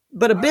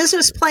 But a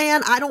business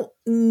plan, I don't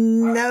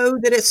know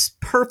that it's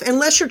perfect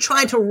unless you're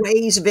trying to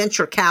raise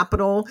venture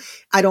capital.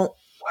 I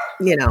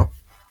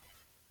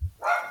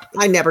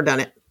never done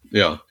it.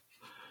 Yeah.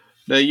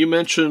 Now, you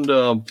mentioned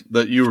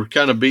that you were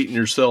kind of beating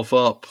yourself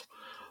up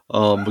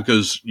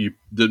because you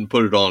didn't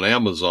put it on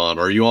Amazon.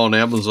 Are you on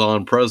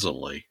Amazon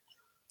presently?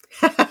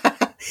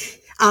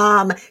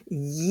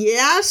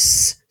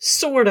 Yes,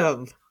 sort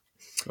of.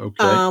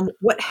 Okay.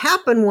 What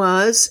happened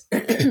was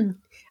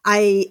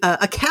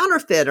a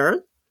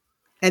counterfeiter.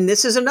 And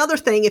this is another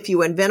thing. If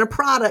you invent a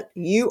product,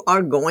 you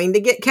are going to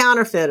get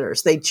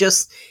counterfeiters.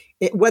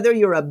 Whether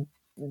you're a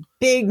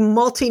big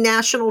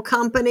multinational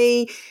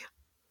company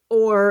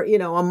or,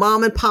 a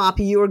mom and pop,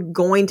 you're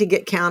going to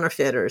get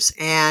counterfeiters.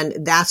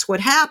 And that's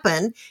what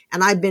happened.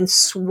 And I've been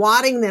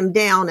swatting them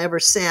down ever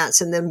since.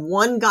 And then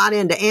one got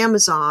into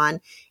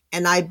Amazon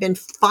and I've been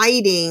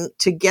fighting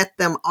to get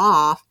them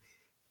off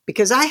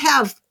because I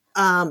have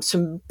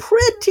some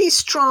pretty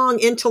strong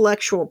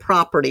intellectual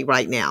property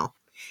right now.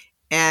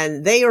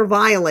 And they are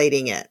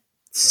violating it.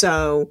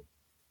 So,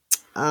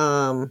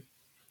 the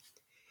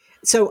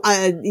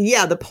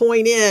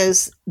point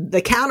is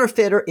the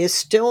counterfeiter is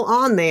still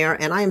on there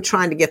and I am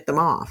trying to get them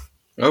off.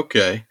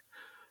 Okay.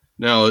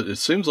 Now, it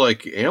seems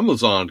like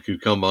Amazon could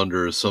come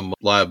under some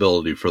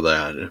liability for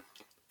that.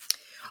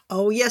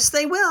 Oh, yes,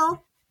 they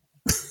will.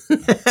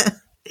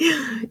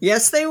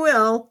 Yes, they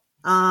will.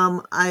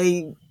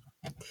 I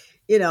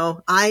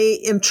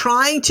am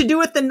trying to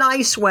do it the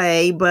nice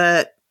way,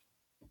 but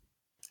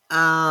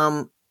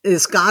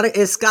it's got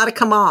to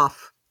come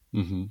off.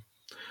 Mm-hmm.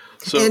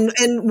 So,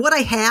 and what I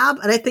have,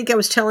 and I think I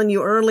was telling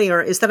you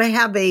earlier, is that I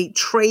have a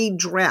trade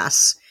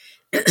dress.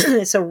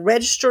 It's a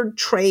registered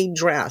trade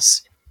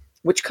dress,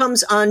 which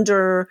comes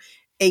under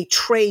a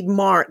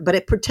trademark, but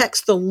it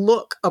protects the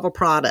look of a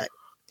product.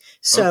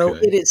 So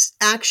It is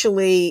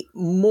actually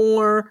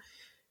more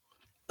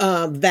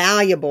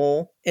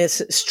valuable.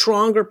 It's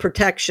stronger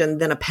protection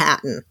than a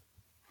patent.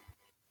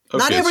 Okay,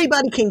 not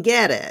everybody can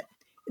get it.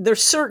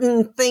 There's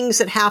certain things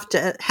that have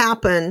to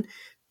happen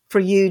for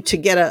you to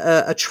get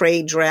a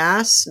trade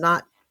dress.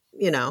 Not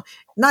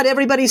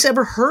everybody's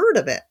ever heard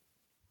of it.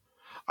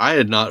 I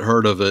had not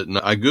heard of it, and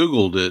I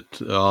Googled it,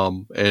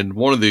 and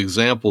one of the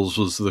examples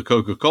was the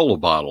Coca-Cola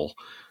bottle.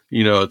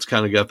 It's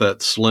kind of got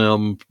that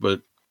slim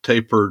but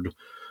tapered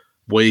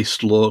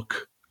waist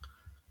look,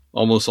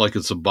 almost like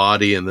it's a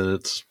body, and then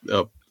it's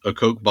a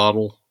Coke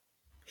bottle.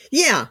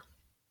 Yeah.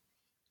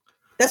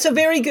 That's a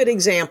very good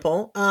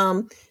example.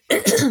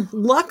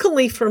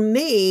 Luckily for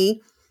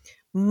me,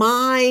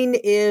 mine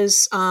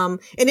is, and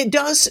it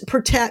does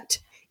protect,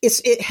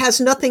 it has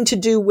nothing to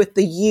do with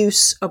the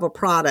use of a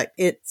product.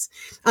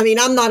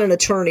 I'm not an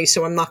attorney,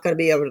 so I'm not going to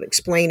be able to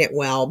explain it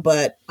well,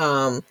 but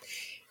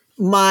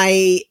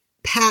my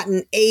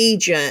patent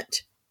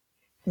agent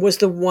was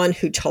the one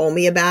who told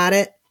me about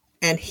it,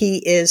 and he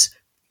is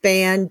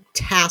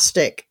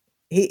fantastic.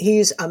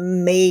 He's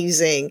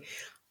amazing.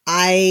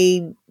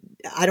 I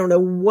don't know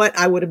what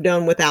I would have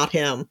done without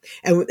him.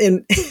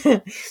 And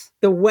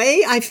the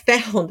way I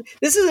found,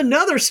 this is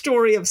another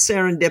story of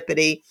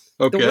serendipity.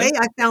 Okay. The way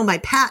I found my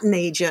patent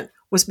agent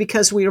was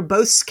because we were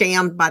both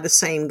scammed by the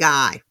same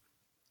guy.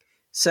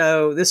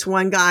 So this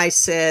one guy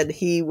said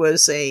he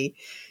was a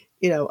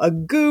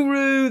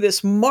guru,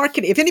 this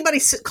marketing. If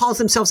anybody calls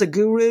themselves a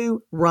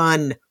guru,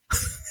 run.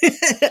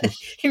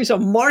 He was a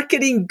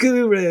marketing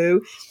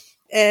guru.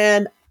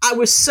 And I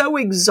was so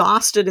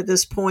exhausted at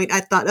this point.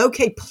 I thought,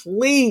 okay,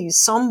 please,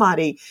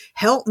 somebody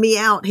help me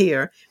out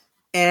here.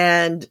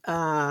 And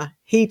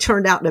he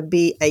turned out to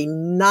be a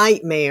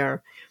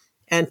nightmare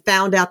and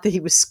found out that he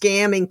was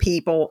scamming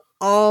people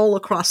all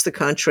across the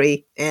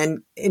country,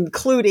 and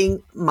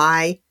including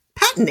my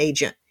patent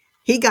agent.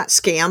 He got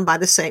scammed by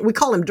the same, we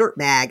call him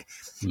Dirtbag.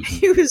 Mm-hmm.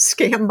 He was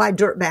scammed by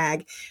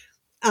Dirtbag.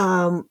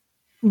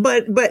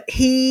 but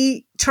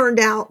he turned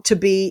out to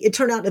be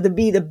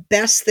the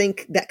best thing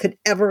that could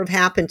ever have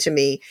happened to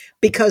me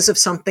because of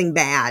something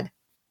bad.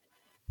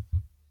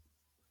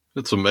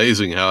 It's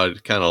amazing how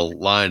it kind of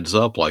lines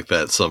up like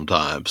that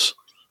sometimes.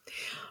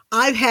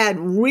 I've had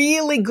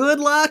really good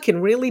luck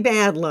and really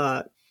bad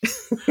luck.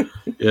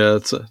 Yeah,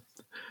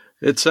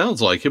 it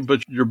sounds like it,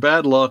 but your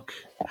bad luck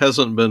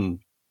hasn't been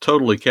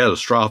totally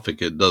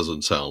catastrophic, it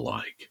doesn't sound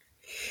like.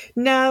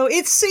 No,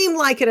 it seemed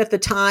like it at the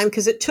time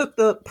because it took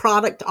the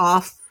product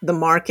off the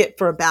market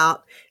for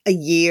about a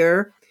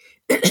year.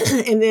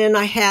 And then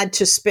I had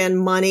to spend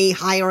money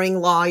hiring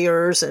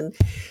lawyers and,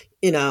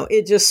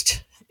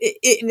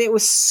 it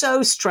was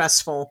so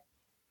stressful.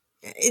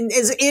 And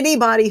as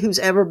anybody who's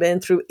ever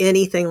been through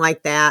anything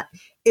like that,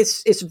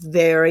 it's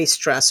very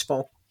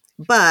stressful.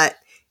 But,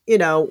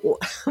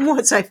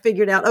 once I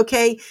figured out,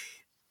 okay,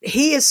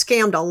 he has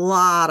scammed a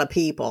lot of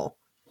people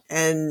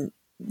and,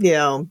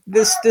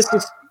 this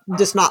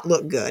does not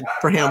look good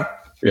for him.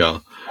 Yeah.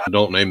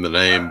 Don't name the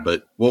name,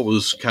 but what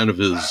was kind of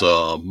his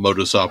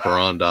modus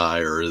operandi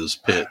or his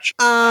pitch?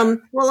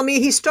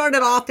 He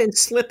started off in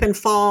slip and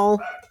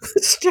fall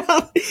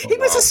stuff. He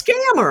was a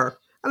scammer.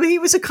 He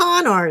was a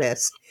con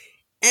artist.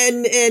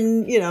 And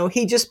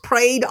he just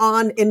preyed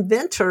on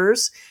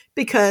inventors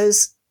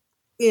because,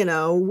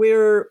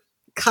 we're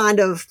kind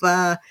of,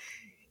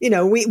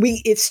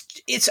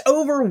 it's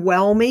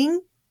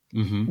overwhelming.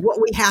 Mm-hmm. What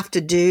we have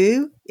to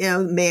do,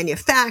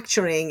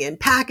 manufacturing and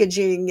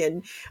packaging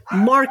and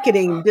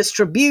marketing,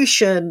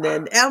 distribution,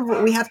 and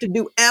we have to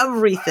do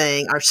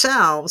everything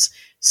ourselves.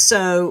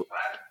 So,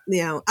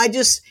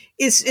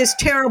 it's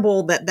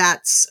terrible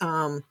that's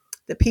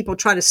that people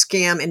try to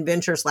scam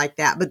inventors like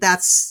that. But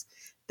that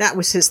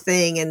was his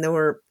thing, and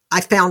I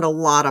found a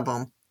lot of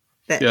them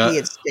that he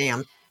had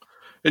scammed.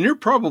 And you're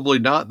probably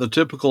not the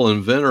typical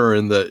inventor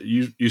in that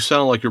you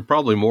sound like you're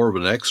probably more of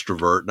an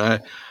extrovert.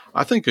 And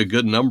I think a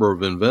good number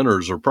of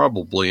inventors are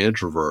probably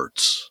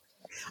introverts.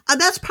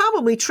 That's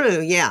probably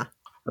true, yeah.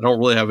 I don't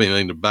really have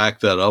anything to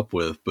back that up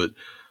with, but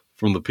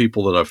from the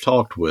people that I've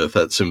talked with,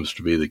 that seems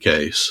to be the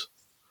case.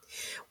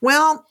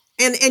 Well,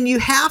 and you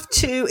have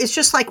to, it's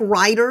just like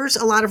writers,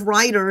 a lot of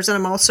writers, and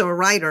I'm also a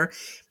writer,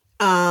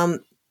 a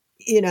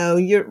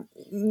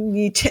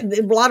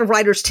lot of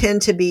writers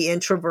tend to be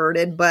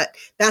introverted, but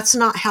that's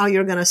not how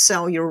you're going to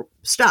sell your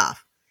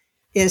stuff.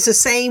 It's the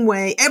same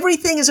way.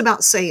 Everything is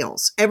about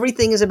sales.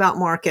 Everything is about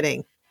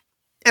marketing.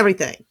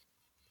 Everything.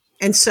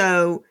 And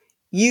so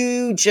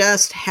you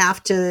just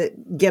have to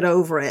get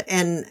over it.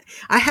 And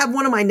I have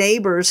one of my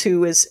neighbors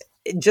who is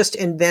just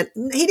he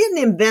didn't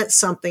invent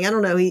something. I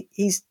don't know.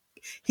 He's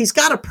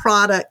got a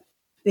product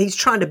he's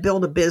trying to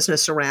build a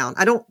business around.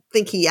 I don't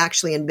think he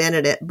actually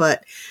invented it,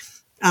 but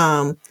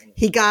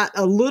he got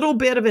a little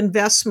bit of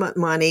investment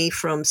money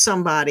from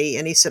somebody,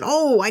 and he said,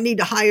 "Oh, I need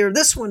to hire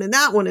this one and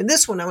that one and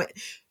this one." I went,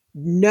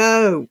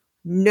 No,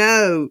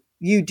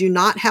 you do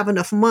not have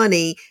enough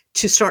money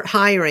to start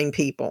hiring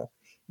people.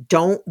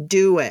 Don't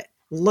do it.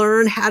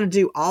 Learn how to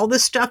do all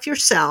this stuff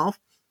yourself.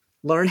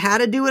 Learn how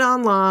to do it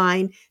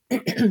online.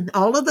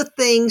 All of the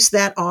things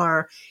that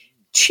are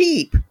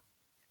cheap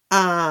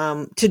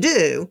to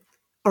do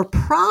are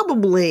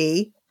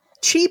probably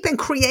cheap and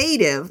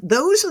creative.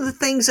 Those are the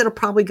things that are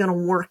probably going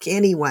to work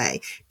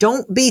anyway.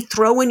 Don't be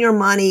throwing your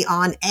money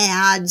on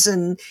ads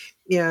and,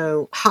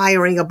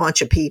 hiring a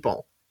bunch of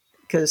people,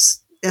 because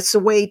that's a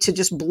way to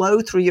just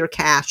blow through your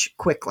cash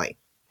quickly.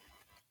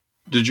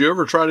 Did you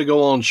ever try to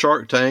go on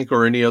Shark Tank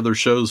or any other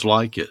shows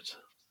like it?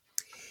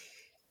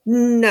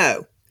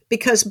 No,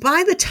 because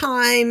by the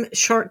time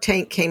Shark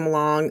Tank came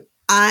along,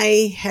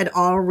 I had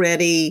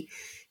already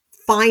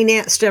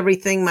financed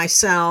everything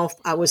myself.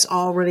 I was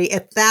already,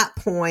 at that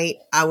point,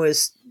 I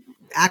was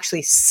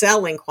actually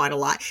selling quite a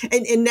lot.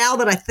 And now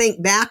that I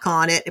think back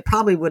on it, it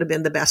probably would have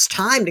been the best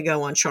time to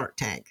go on Shark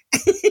Tank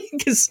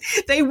because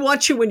they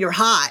want you when you're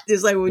hot.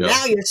 It's like,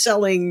 now you're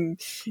selling,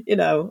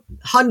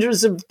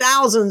 hundreds of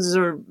thousands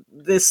or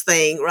this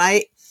thing,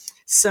 right?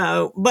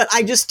 So, but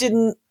I just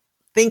didn't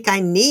think I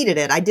needed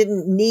it. I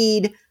didn't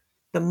need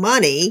the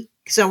money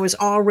because I was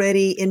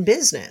already in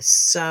business.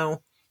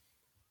 So.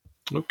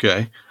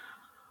 Okay.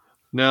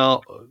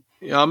 Now,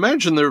 I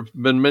imagine there have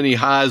been many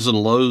highs and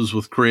lows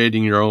with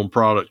creating your own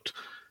product.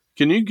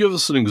 Can you give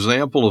us an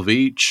example of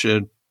each?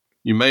 And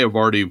you may have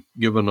already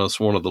given us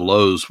one of the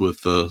lows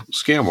with the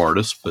scam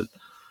artist, but.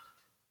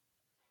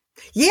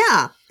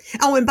 Yeah.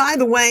 Oh, and by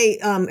the way,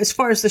 as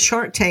far as the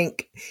Shark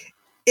Tank,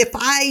 if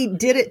I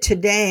did it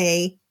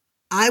today,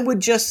 I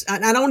would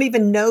I don't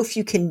even know if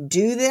you can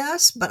do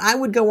this, but I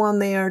would go on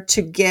there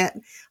to get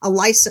a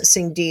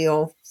licensing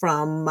deal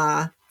from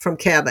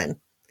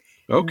Kevin.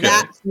 Okay.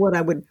 That's what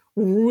I would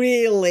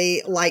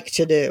really like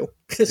to do.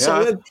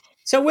 So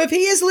if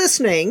he is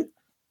listening,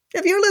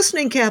 if you're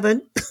listening,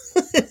 Kevin,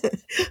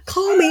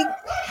 call me.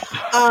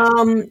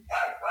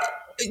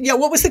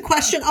 What was the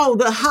question? Oh,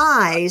 the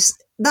highs.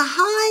 The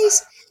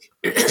highs.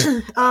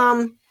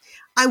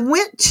 I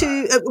went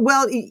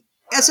to,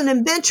 as an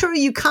inventor,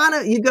 you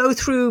go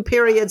through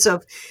periods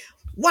of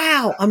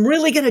wow, I'm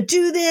really going to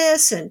do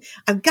this and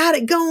I've got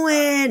it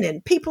going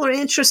and people are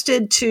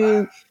interested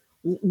to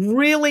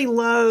really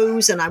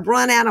lows and I've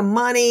run out of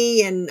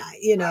money and,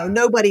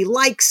 nobody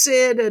likes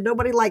it and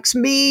nobody likes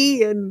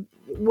me and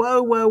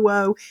whoa, whoa,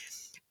 whoa.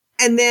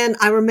 And then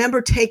I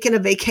remember taking a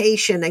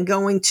vacation and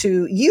going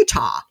to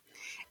Utah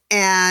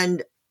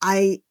and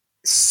I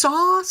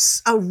saw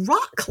a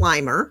rock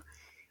climber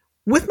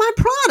with my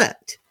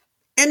product.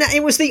 And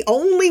it was the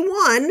only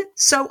one.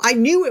 So I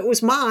knew it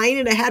was mine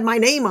and it had my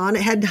name on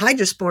it, had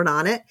Hydrosport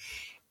on it.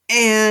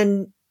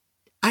 And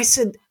I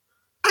said,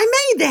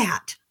 I made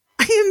that.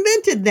 I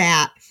invented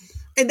that.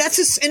 And and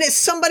it's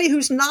somebody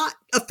who's not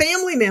a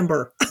family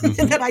member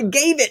that I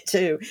gave it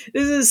to.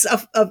 This is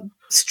a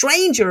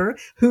stranger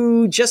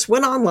who just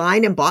went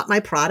online and bought my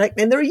product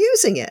and they're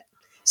using it.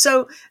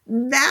 So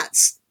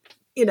that's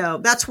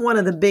one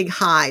of the big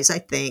highs, I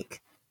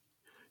think.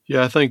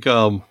 Yeah, I think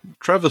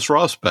Travis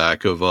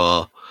Rossback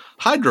of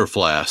Hydro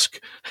Flask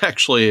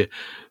actually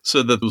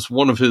said that it was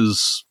one of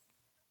his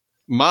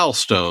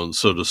milestones,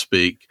 so to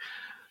speak,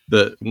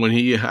 that when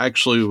he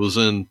actually was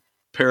in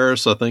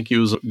Paris, I think he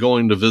was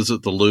going to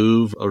visit the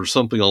Louvre or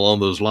something along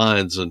those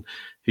lines, and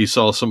he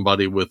saw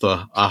somebody with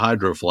a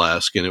Hydro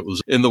Flask, and it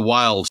was in the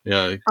wilds.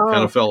 Yeah, it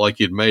kind of felt like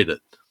he'd made it.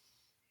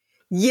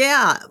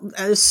 Yeah,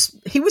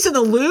 he was in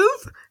the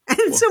Louvre,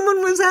 and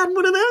someone was had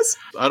one of those.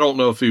 I don't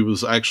know if he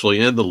was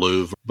actually in the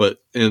Louvre, but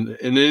in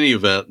any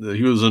event,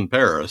 he was in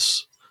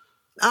Paris.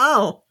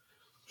 Oh,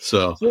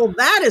 so well,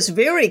 that is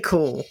very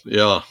cool.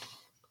 Yeah.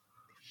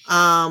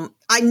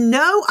 I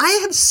know I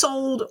have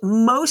sold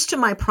most of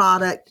my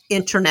product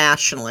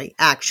internationally,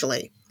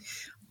 actually,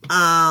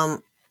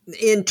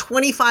 in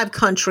 25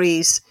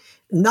 countries,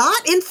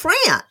 not in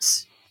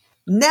France.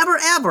 Never,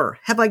 ever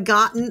have I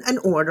gotten an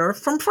order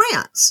from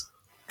France.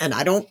 And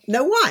I don't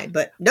know why,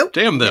 but nope.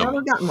 Damn them.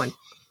 Never gotten one.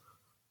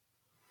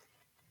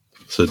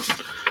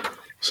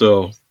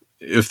 So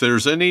if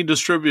there's any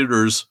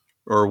distributors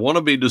or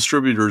wannabe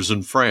distributors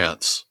in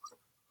France,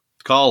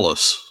 call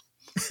us.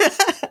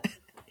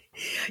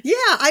 Yeah,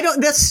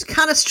 that's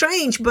kind of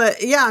strange,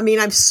 but yeah, I mean,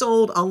 I've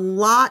sold a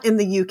lot in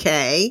the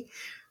UK.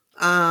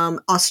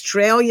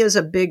 Australia is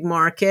a big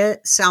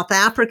market. South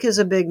Africa is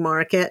a big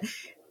market.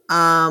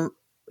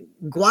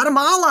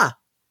 Guatemala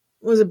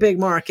was a big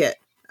market.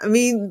 I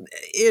mean,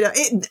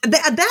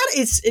 that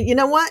is, you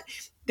know what?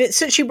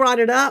 Since you brought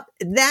it up,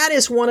 that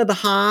is one of the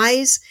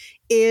highs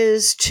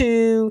is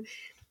to,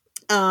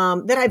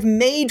 that I've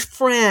made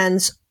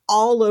friends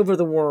all over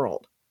the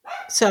world.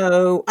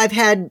 So I've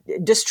had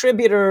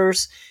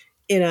distributors,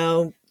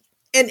 and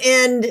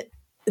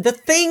the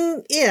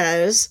thing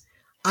is,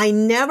 I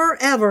never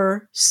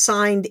ever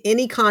signed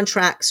any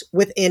contracts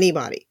with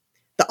anybody.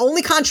 The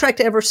only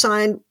contract I ever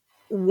signed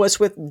was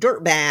with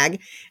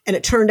Dirtbag, and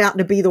it turned out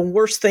to be the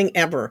worst thing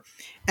ever.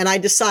 And I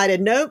decided,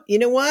 nope, you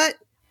know what?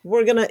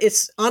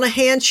 It's on a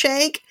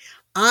handshake.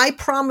 I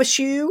promise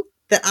you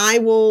that I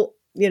will,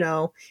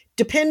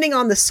 depending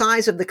on the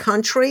size of the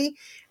country,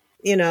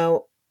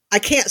 I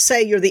can't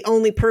say you're the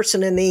only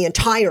person in the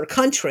entire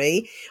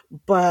country,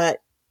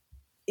 but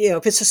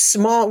if it's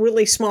a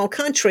really small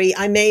country,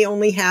 I may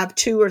only have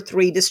 2 or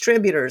 3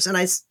 distributors. And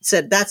I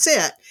said, that's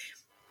it.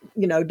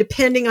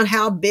 Depending on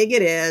how big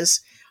it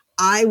is,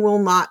 I will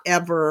not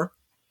ever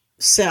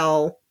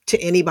sell to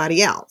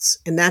anybody else.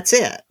 And that's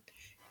it.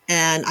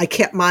 And I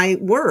kept my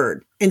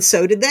word. And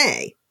so did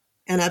they.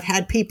 And I've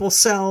had people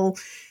sell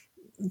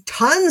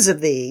tons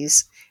of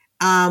these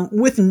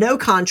with no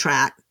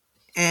contract.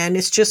 And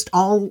it's just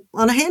all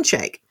on a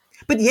handshake.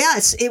 But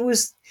yes, it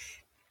was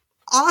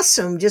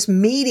awesome just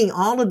meeting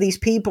all of these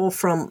people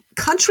from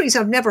countries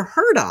I've never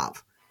heard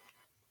of.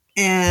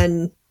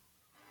 And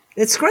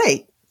it's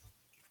great.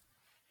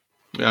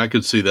 Yeah, I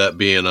could see that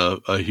being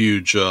a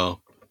huge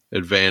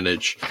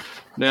advantage.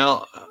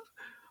 Now,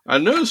 I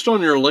noticed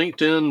on your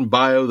LinkedIn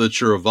bio that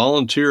you're a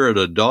volunteer at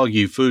a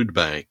doggy food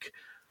bank.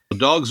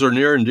 Dogs are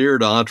near and dear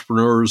to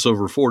entrepreneurs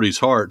over 40's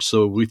hearts,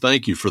 so we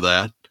thank you for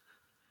that.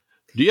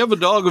 Do you have a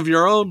dog of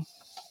your own?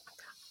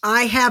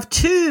 I have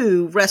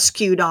 2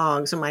 rescue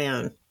dogs of my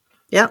own.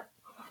 Yep.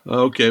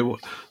 Okay,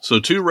 so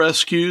 2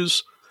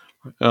 rescues.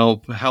 How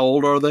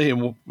old are they,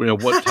 and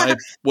what type?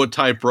 What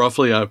type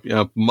roughly?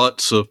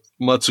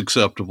 Mutt's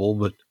acceptable,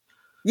 but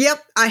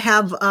yep, I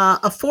have a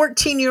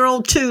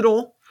 14-year-old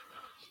Toodle.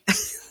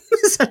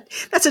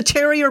 That's a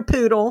terrier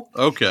poodle.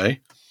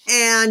 Okay,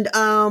 and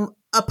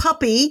a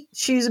puppy.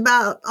 She's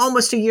about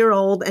almost a year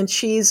old, and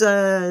she's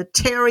a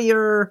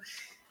terrier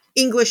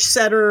English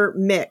setter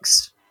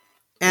mix.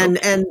 And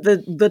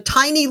the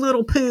tiny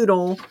little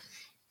poodle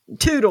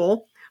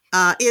Toodle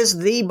is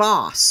the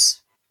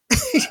boss.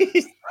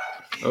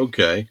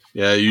 Okay.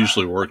 Yeah, it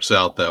usually works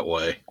out that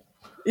way.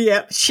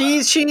 Yeah,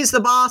 she's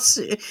the boss.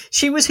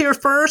 She was here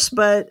first,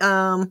 but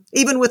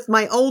even with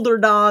my older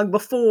dog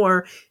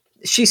before,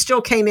 she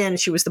still came in and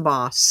she was the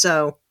boss.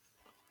 So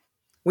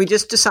we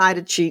just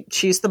decided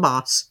she's the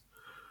boss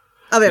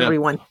of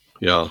everyone.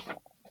 Yeah.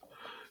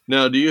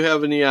 Now, do you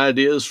have any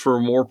ideas for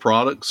more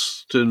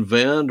products to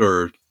invent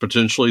or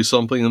potentially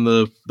something in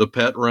the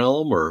pet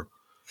realm or?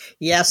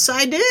 Yes,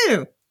 I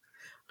do.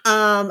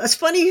 It's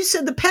funny you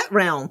said the pet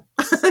realm.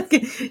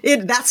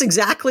 That's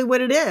exactly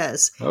what it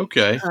is.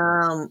 Okay.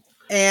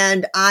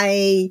 And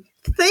I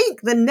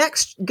think the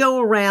next go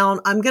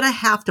around, I'm going to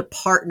have to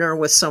partner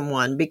with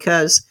someone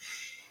because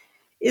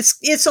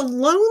it's a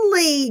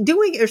lonely,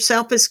 doing it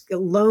yourself is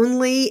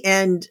lonely.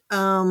 And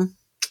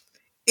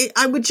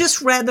I would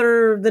just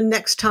rather the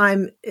next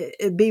time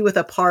it be with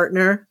a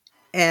partner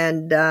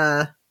and,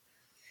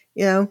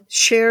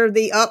 share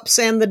the ups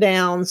and the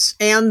downs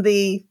and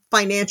the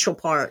financial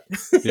part.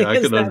 Yeah, I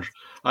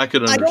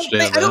could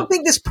understand that. I don't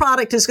think this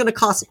product is going to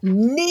cost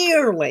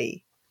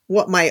nearly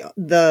what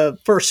the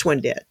first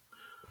one did.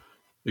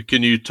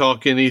 Can you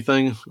talk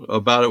anything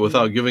about it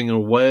without giving it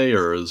away,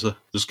 or is it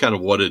just kind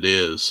of what it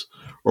is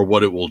or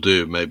what it will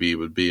do? Maybe it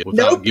would be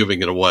without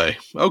giving it away.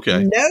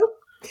 Okay.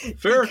 Nope.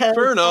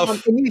 Fair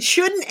enough. And you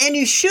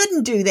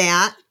shouldn't do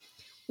that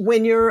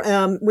when you're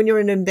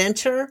an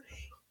inventor.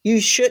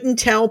 You shouldn't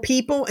tell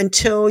people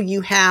until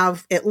you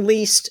have at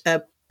least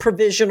a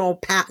provisional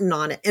patent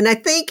on it. And I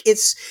think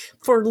it's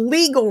for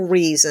legal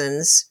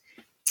reasons.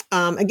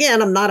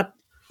 Again, I'm not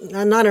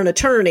an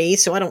attorney,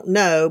 so I don't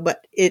know,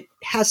 but it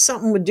has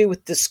something to do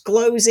with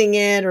disclosing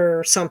it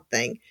or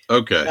something.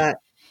 Okay.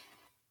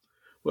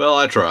 Well,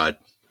 I tried.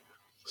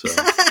 So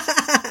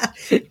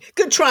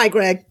good try,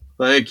 Greg.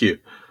 Thank you.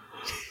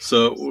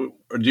 So,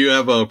 do you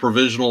have a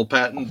provisional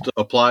patent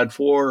applied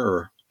for,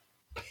 or?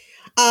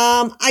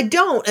 I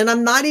don't, and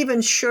I'm not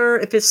even sure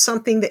if it's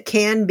something that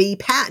can be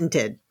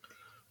patented.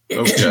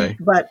 Okay.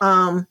 But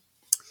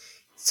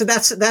so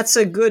that's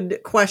a good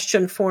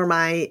question for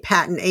my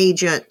patent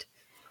agent.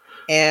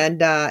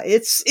 And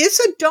it's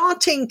a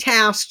daunting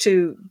task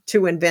to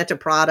invent a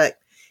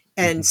product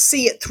and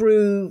see it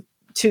through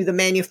to the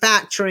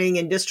manufacturing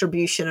and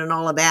distribution and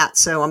all of that.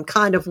 So I'm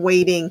kind of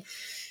waiting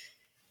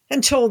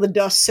until the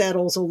dust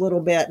settles a little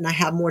bit and I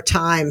have more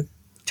time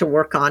to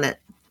work on it.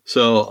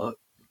 So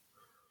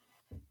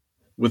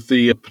with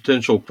the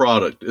potential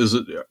product,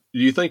 do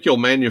you think you'll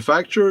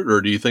manufacture it,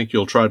 or do you think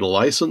you'll try to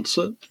license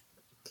it?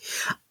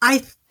 I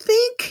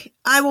think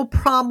I will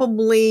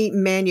probably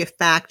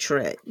manufacture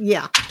it.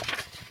 Yeah.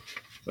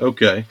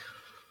 Okay.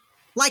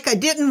 Like I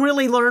didn't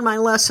really learn my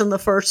lesson the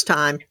first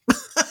time.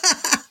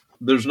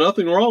 There's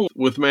nothing wrong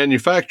with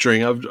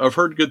manufacturing. I've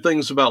heard good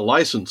things about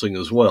licensing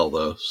as well,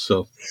 though.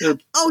 So.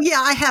 Oh yeah,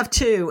 I have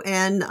too.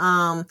 And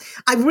I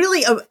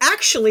really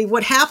actually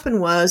what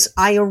happened was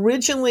I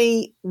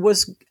originally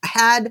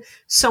had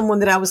someone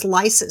that I was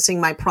licensing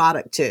my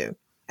product to,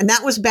 and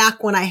that was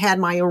back when I had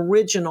my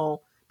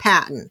original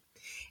patent,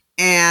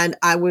 and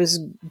I was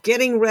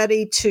getting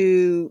ready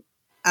to.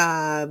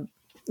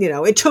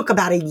 It took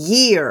about a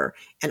year,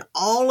 and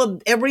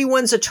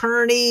everyone's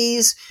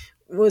attorneys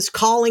was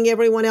calling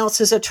everyone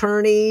else's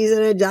attorneys,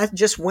 and it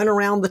just went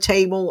around the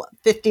table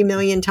 50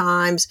 million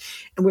times.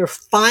 And we were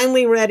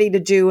finally ready to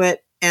do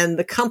it. And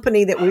the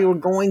company that we were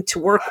going to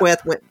work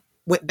with went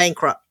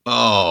bankrupt.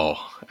 Oh,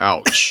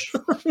 ouch.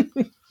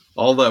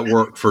 All that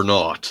work for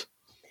naught.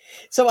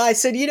 So I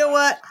said, you know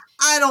what?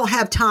 I don't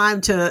have time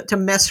to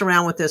mess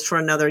around with this for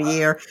another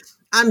year.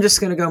 I'm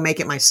just going to go make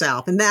it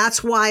myself. And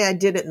that's why I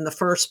did it in the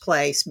first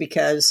place,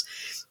 because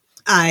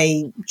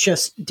I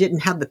just didn't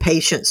have the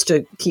patience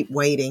to keep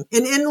waiting.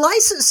 And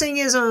licensing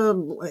is a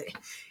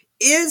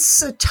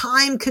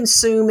time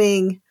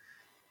consuming,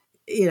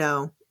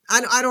 I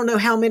don't know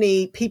how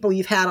many people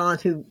you've had on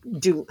who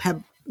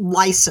have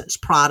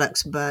licensed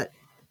products, but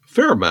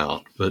fair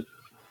amount, but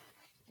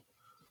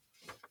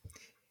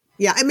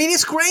yeah, I mean,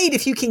 it's great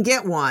if you can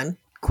get one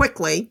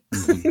quickly,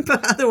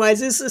 but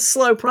otherwise it's a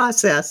slow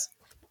process.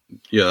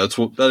 Yeah,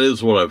 that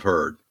is what I've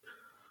heard.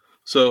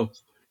 So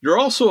you're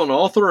also an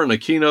author and a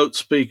keynote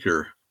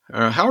speaker.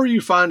 How are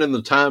you finding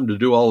the time to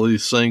do all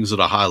these things at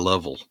a high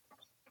level?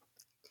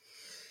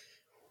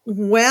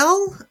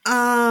 Well,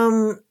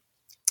 I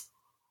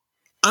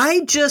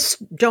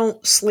just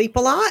don't sleep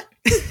a lot.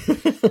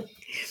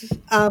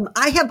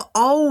 I have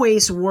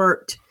always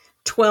worked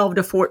 12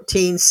 to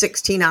 14,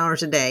 16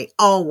 hours a day.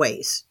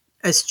 Always.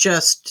 It's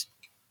just,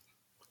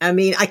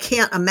 I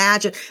can't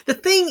imagine. The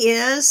thing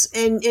is,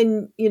 and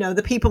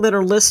the people that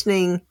are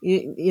listening,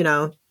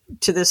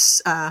 to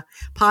this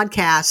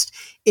podcast,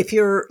 if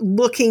you're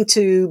looking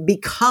to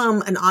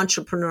become an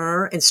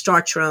entrepreneur and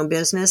start your own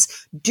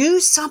business, do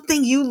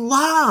something you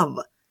love,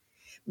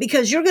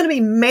 because you're going to be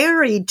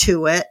married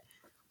to it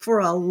for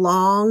a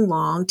long,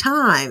 long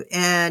time.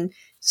 And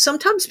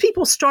sometimes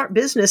people start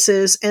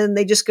businesses and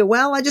they just go,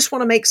 well, I just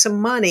want to make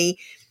some money.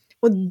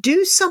 Well,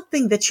 do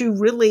something that you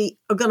really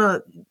are going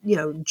to,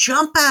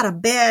 jump out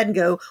of bed and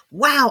go,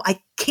 wow,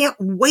 I can't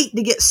wait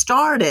to get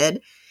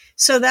started.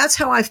 So that's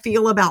how I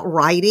feel about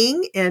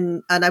writing.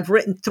 And I've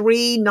written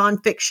 3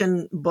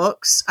 nonfiction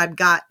books. I've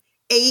got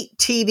 8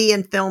 TV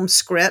and film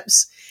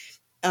scripts,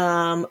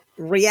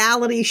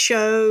 reality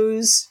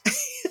shows,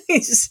 a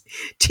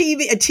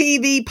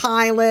TV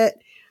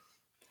pilot.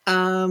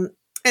 And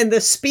the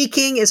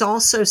speaking is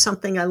also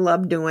something I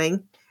love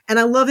doing, and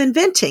I love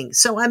inventing.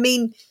 So, I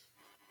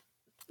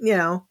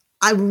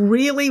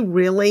really,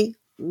 really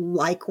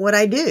like what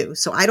I do.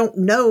 So I don't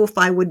know if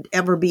I would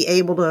ever be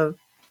able to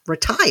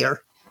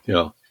retire.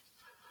 Yeah.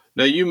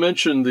 Now you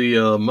mentioned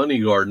the Money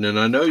Garden, and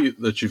I know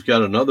that you've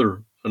got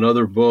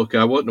another book.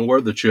 I wasn't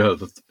aware that you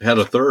had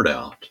a third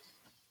out.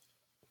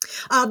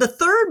 The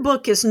third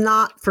book is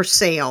not for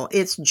sale.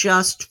 It's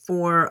just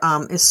for,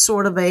 it's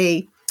sort of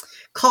a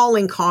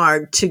calling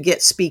card to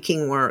get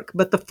speaking work.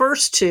 But the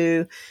first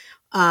two,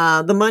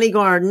 The Money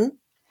Garden,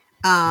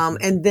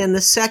 and then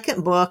the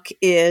second book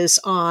is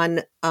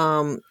on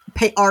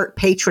art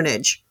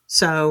patronage.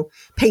 So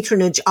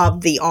patronage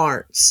of the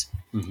arts.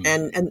 Mm-hmm.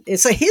 And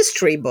it's a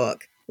history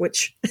book,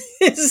 which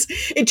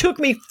it took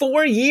me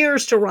 4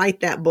 years to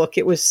write that book.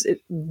 It was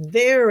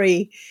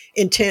very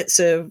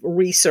intensive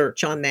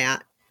research on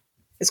that.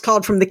 It's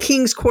called From the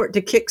King's Court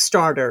to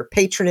Kickstarter,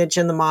 Patronage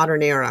in the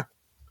Modern Era.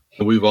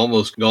 We've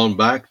almost gone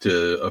back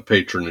to a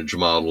patronage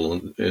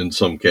model in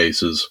some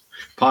cases.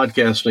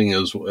 Podcasting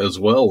as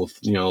well, with,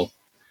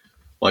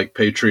 like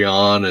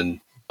Patreon and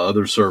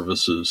other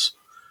services.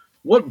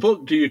 What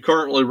book do you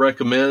currently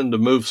recommend to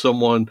move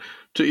someone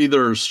to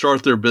either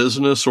start their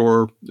business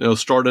or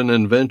start an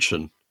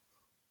invention?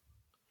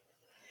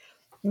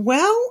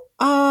 Well,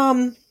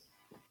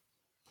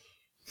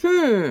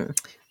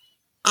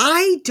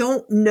 I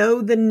don't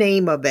know the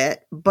name of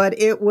it, but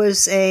it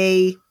was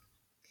the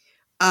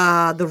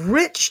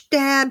Rich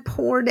Dad,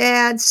 Poor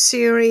Dad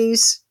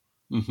series.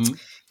 Mm-hmm.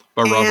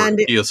 By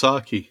Robert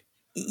Kiyosaki.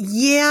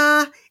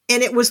 Yeah,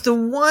 and it was the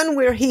one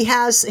where he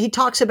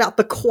talks about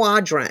the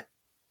quadrant.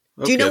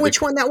 Okay, do you know which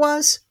one that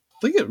was? I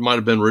think it might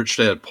have been Rich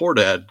Dad, Poor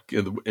Dad,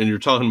 and you're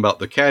talking about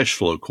the cash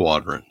flow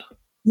quadrant.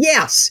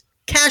 Yes,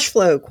 cash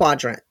flow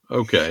quadrant.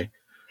 Okay.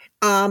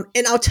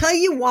 And I'll tell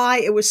you why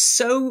it was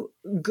so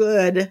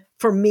good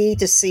for me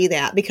to see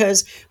that,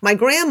 because my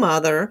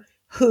grandmother,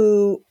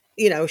 who,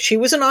 she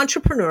was an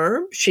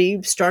entrepreneur,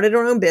 she started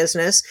her own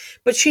business,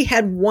 but she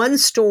had one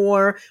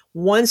store,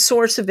 one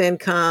source of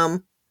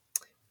income,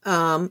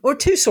 or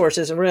two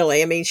sources,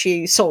 really. I mean,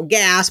 she sold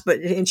gas,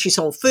 and she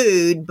sold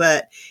food,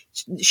 but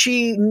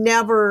she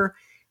never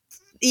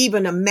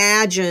even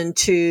imagined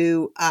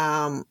to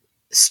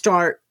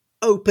start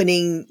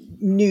opening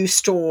new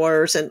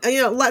stores. And,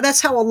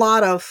 that's how a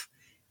lot of,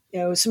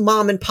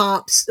 mom and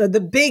pops, the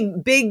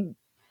big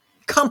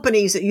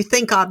companies that you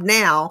think of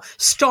now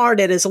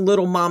started as a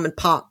little mom and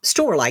pop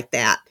store like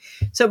that.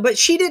 So, but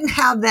she didn't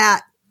have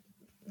that,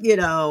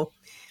 I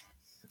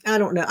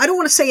don't know. I don't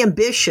want to say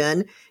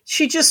ambition.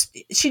 She just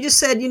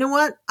said, you know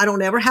what? I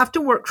don't ever have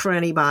to work for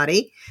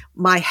anybody.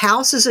 My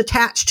house is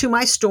attached to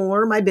my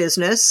store, my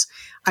business.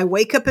 I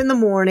wake up in the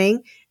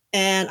morning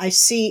and I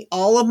see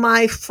all of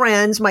my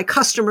friends, my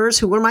customers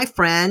who were my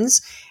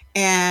friends,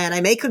 and I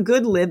make a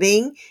good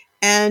living,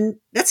 and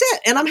that's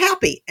it. And I'm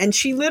happy. And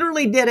she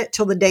literally did it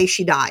till the day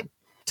she died,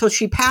 till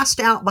she passed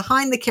out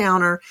behind the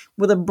counter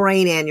with a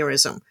brain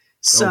aneurysm.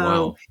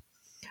 So,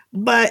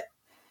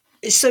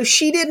 So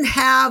she didn't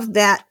have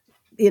that,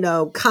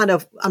 kind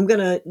of, I'm going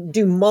to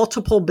do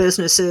multiple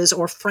businesses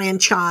or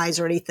franchise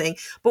or anything.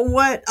 But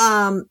what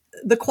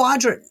the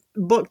Quadrant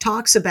book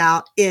talks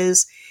about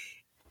is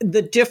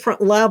the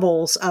different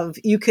levels of,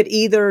 you could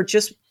either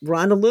just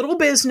run a little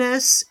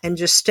business and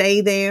just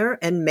stay there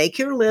and make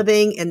your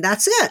living, and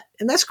that's it.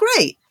 And that's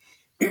great.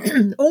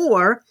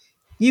 Or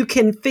you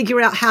can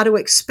figure out how to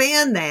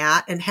expand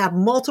that and have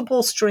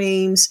multiple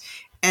streams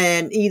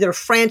and either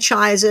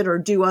franchise it or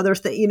do other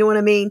things. You know what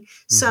I mean? Mm-hmm.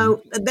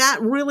 So that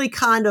really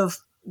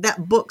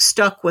that book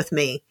stuck with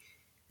me.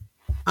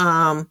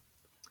 I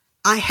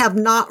have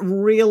not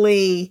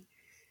really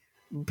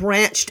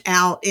branched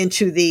out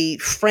into the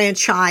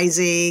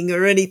franchising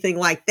or anything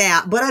like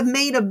that, but I've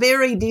made a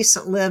very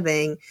decent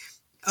living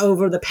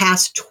over the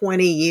past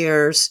 20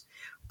 years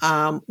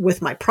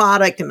with my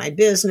product and my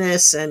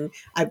business. And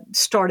I've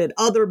started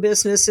other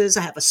businesses.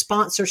 I have a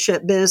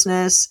sponsorship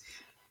business,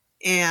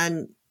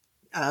 and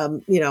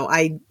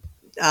I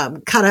kind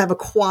of have a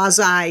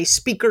quasi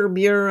speaker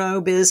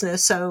bureau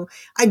business. So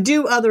I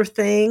do other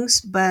things,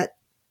 but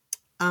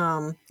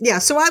so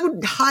I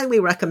would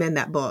highly recommend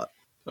that book.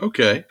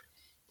 Okay.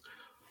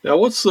 Now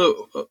and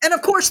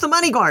of course, The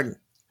Money Garden.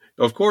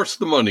 Of course,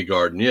 The Money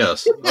Garden.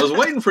 Yes. I was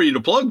waiting for you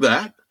to plug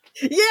that.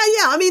 Yeah.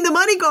 I mean, The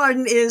Money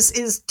Garden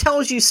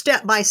tells you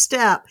step by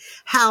step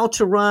how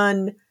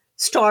to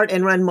start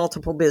and run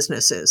multiple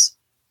businesses.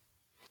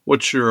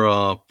 What's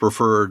your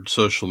preferred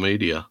social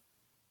media?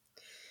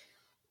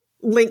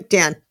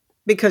 LinkedIn,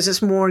 because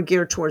it's more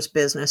geared towards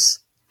business.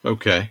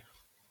 Okay.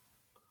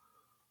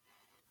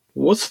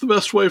 What's the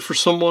best way for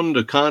someone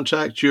to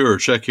contact you or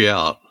check you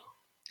out?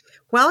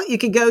 Well, you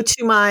could go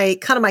to my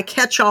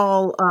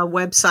catch-all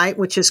website,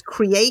 which is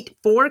Create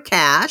for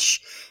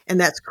Cash,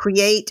 and that's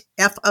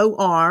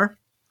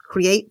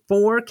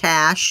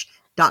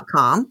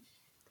createforcash.com.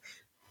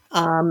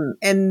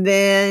 And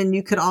then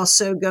you could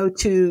also go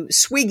to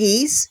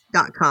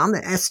swiggies.com,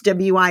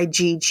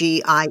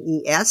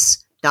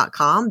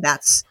 SWIGGIES.com.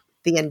 That's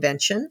the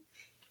invention.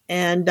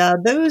 And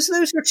those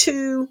are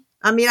two.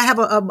 I mean, I have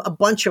a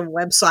bunch of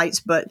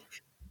websites, but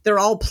they're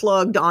all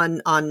plugged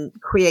on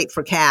Create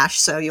for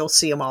Cash, so you'll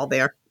see them all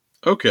there.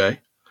 Okay.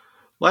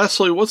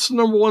 Lastly, what's the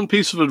number one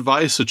piece of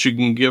advice that you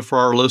can give for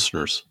our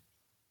listeners?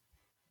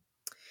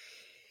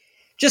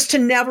 Just to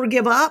never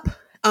give up.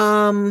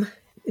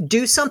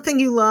 Do something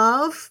you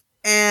love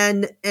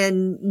and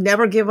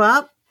never give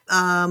up.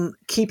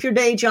 Keep your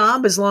day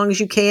job as long as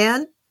you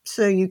can,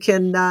 so you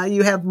can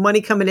you have money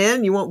coming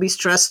in. You won't be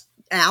stressed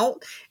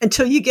out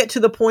until you get to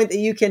the point that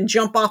you can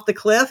jump off the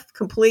cliff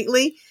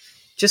completely.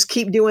 Just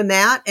keep doing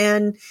that.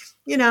 And,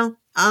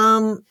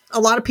 a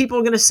lot of people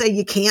are going to say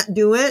you can't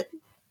do it,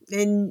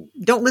 and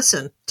don't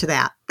listen to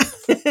that.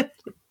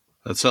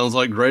 That sounds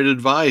like great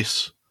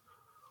advice.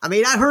 I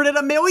mean, I heard it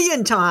a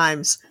million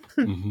times.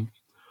 Mm-hmm.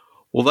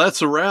 Well,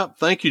 that's a wrap.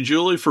 Thank you,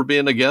 Julie, for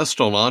being a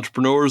guest on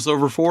Entrepreneurs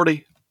Over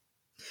 40.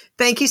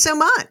 Thank you so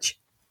much.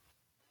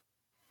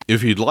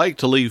 If you'd like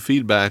to leave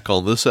feedback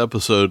on this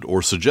episode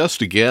or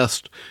suggest a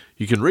guest,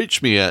 you can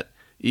reach me at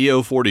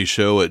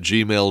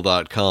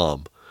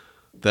eo40show@gmail.com.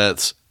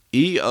 That's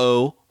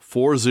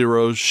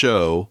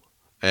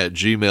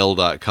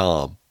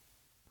eo40show@gmail.com.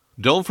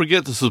 Don't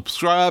forget to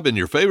subscribe in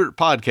your favorite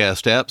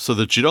podcast app so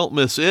that you don't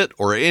miss it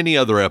or any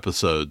other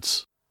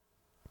episodes.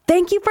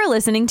 Thank you for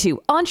listening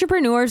to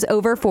Entrepreneurs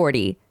Over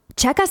 40.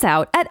 Check us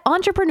out at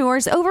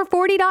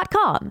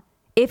entrepreneursover40.com.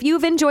 If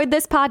you've enjoyed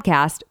this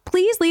podcast,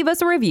 please leave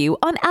us a review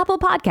on Apple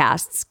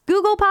Podcasts,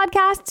 Google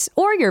Podcasts,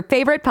 or your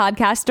favorite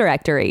podcast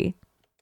directory.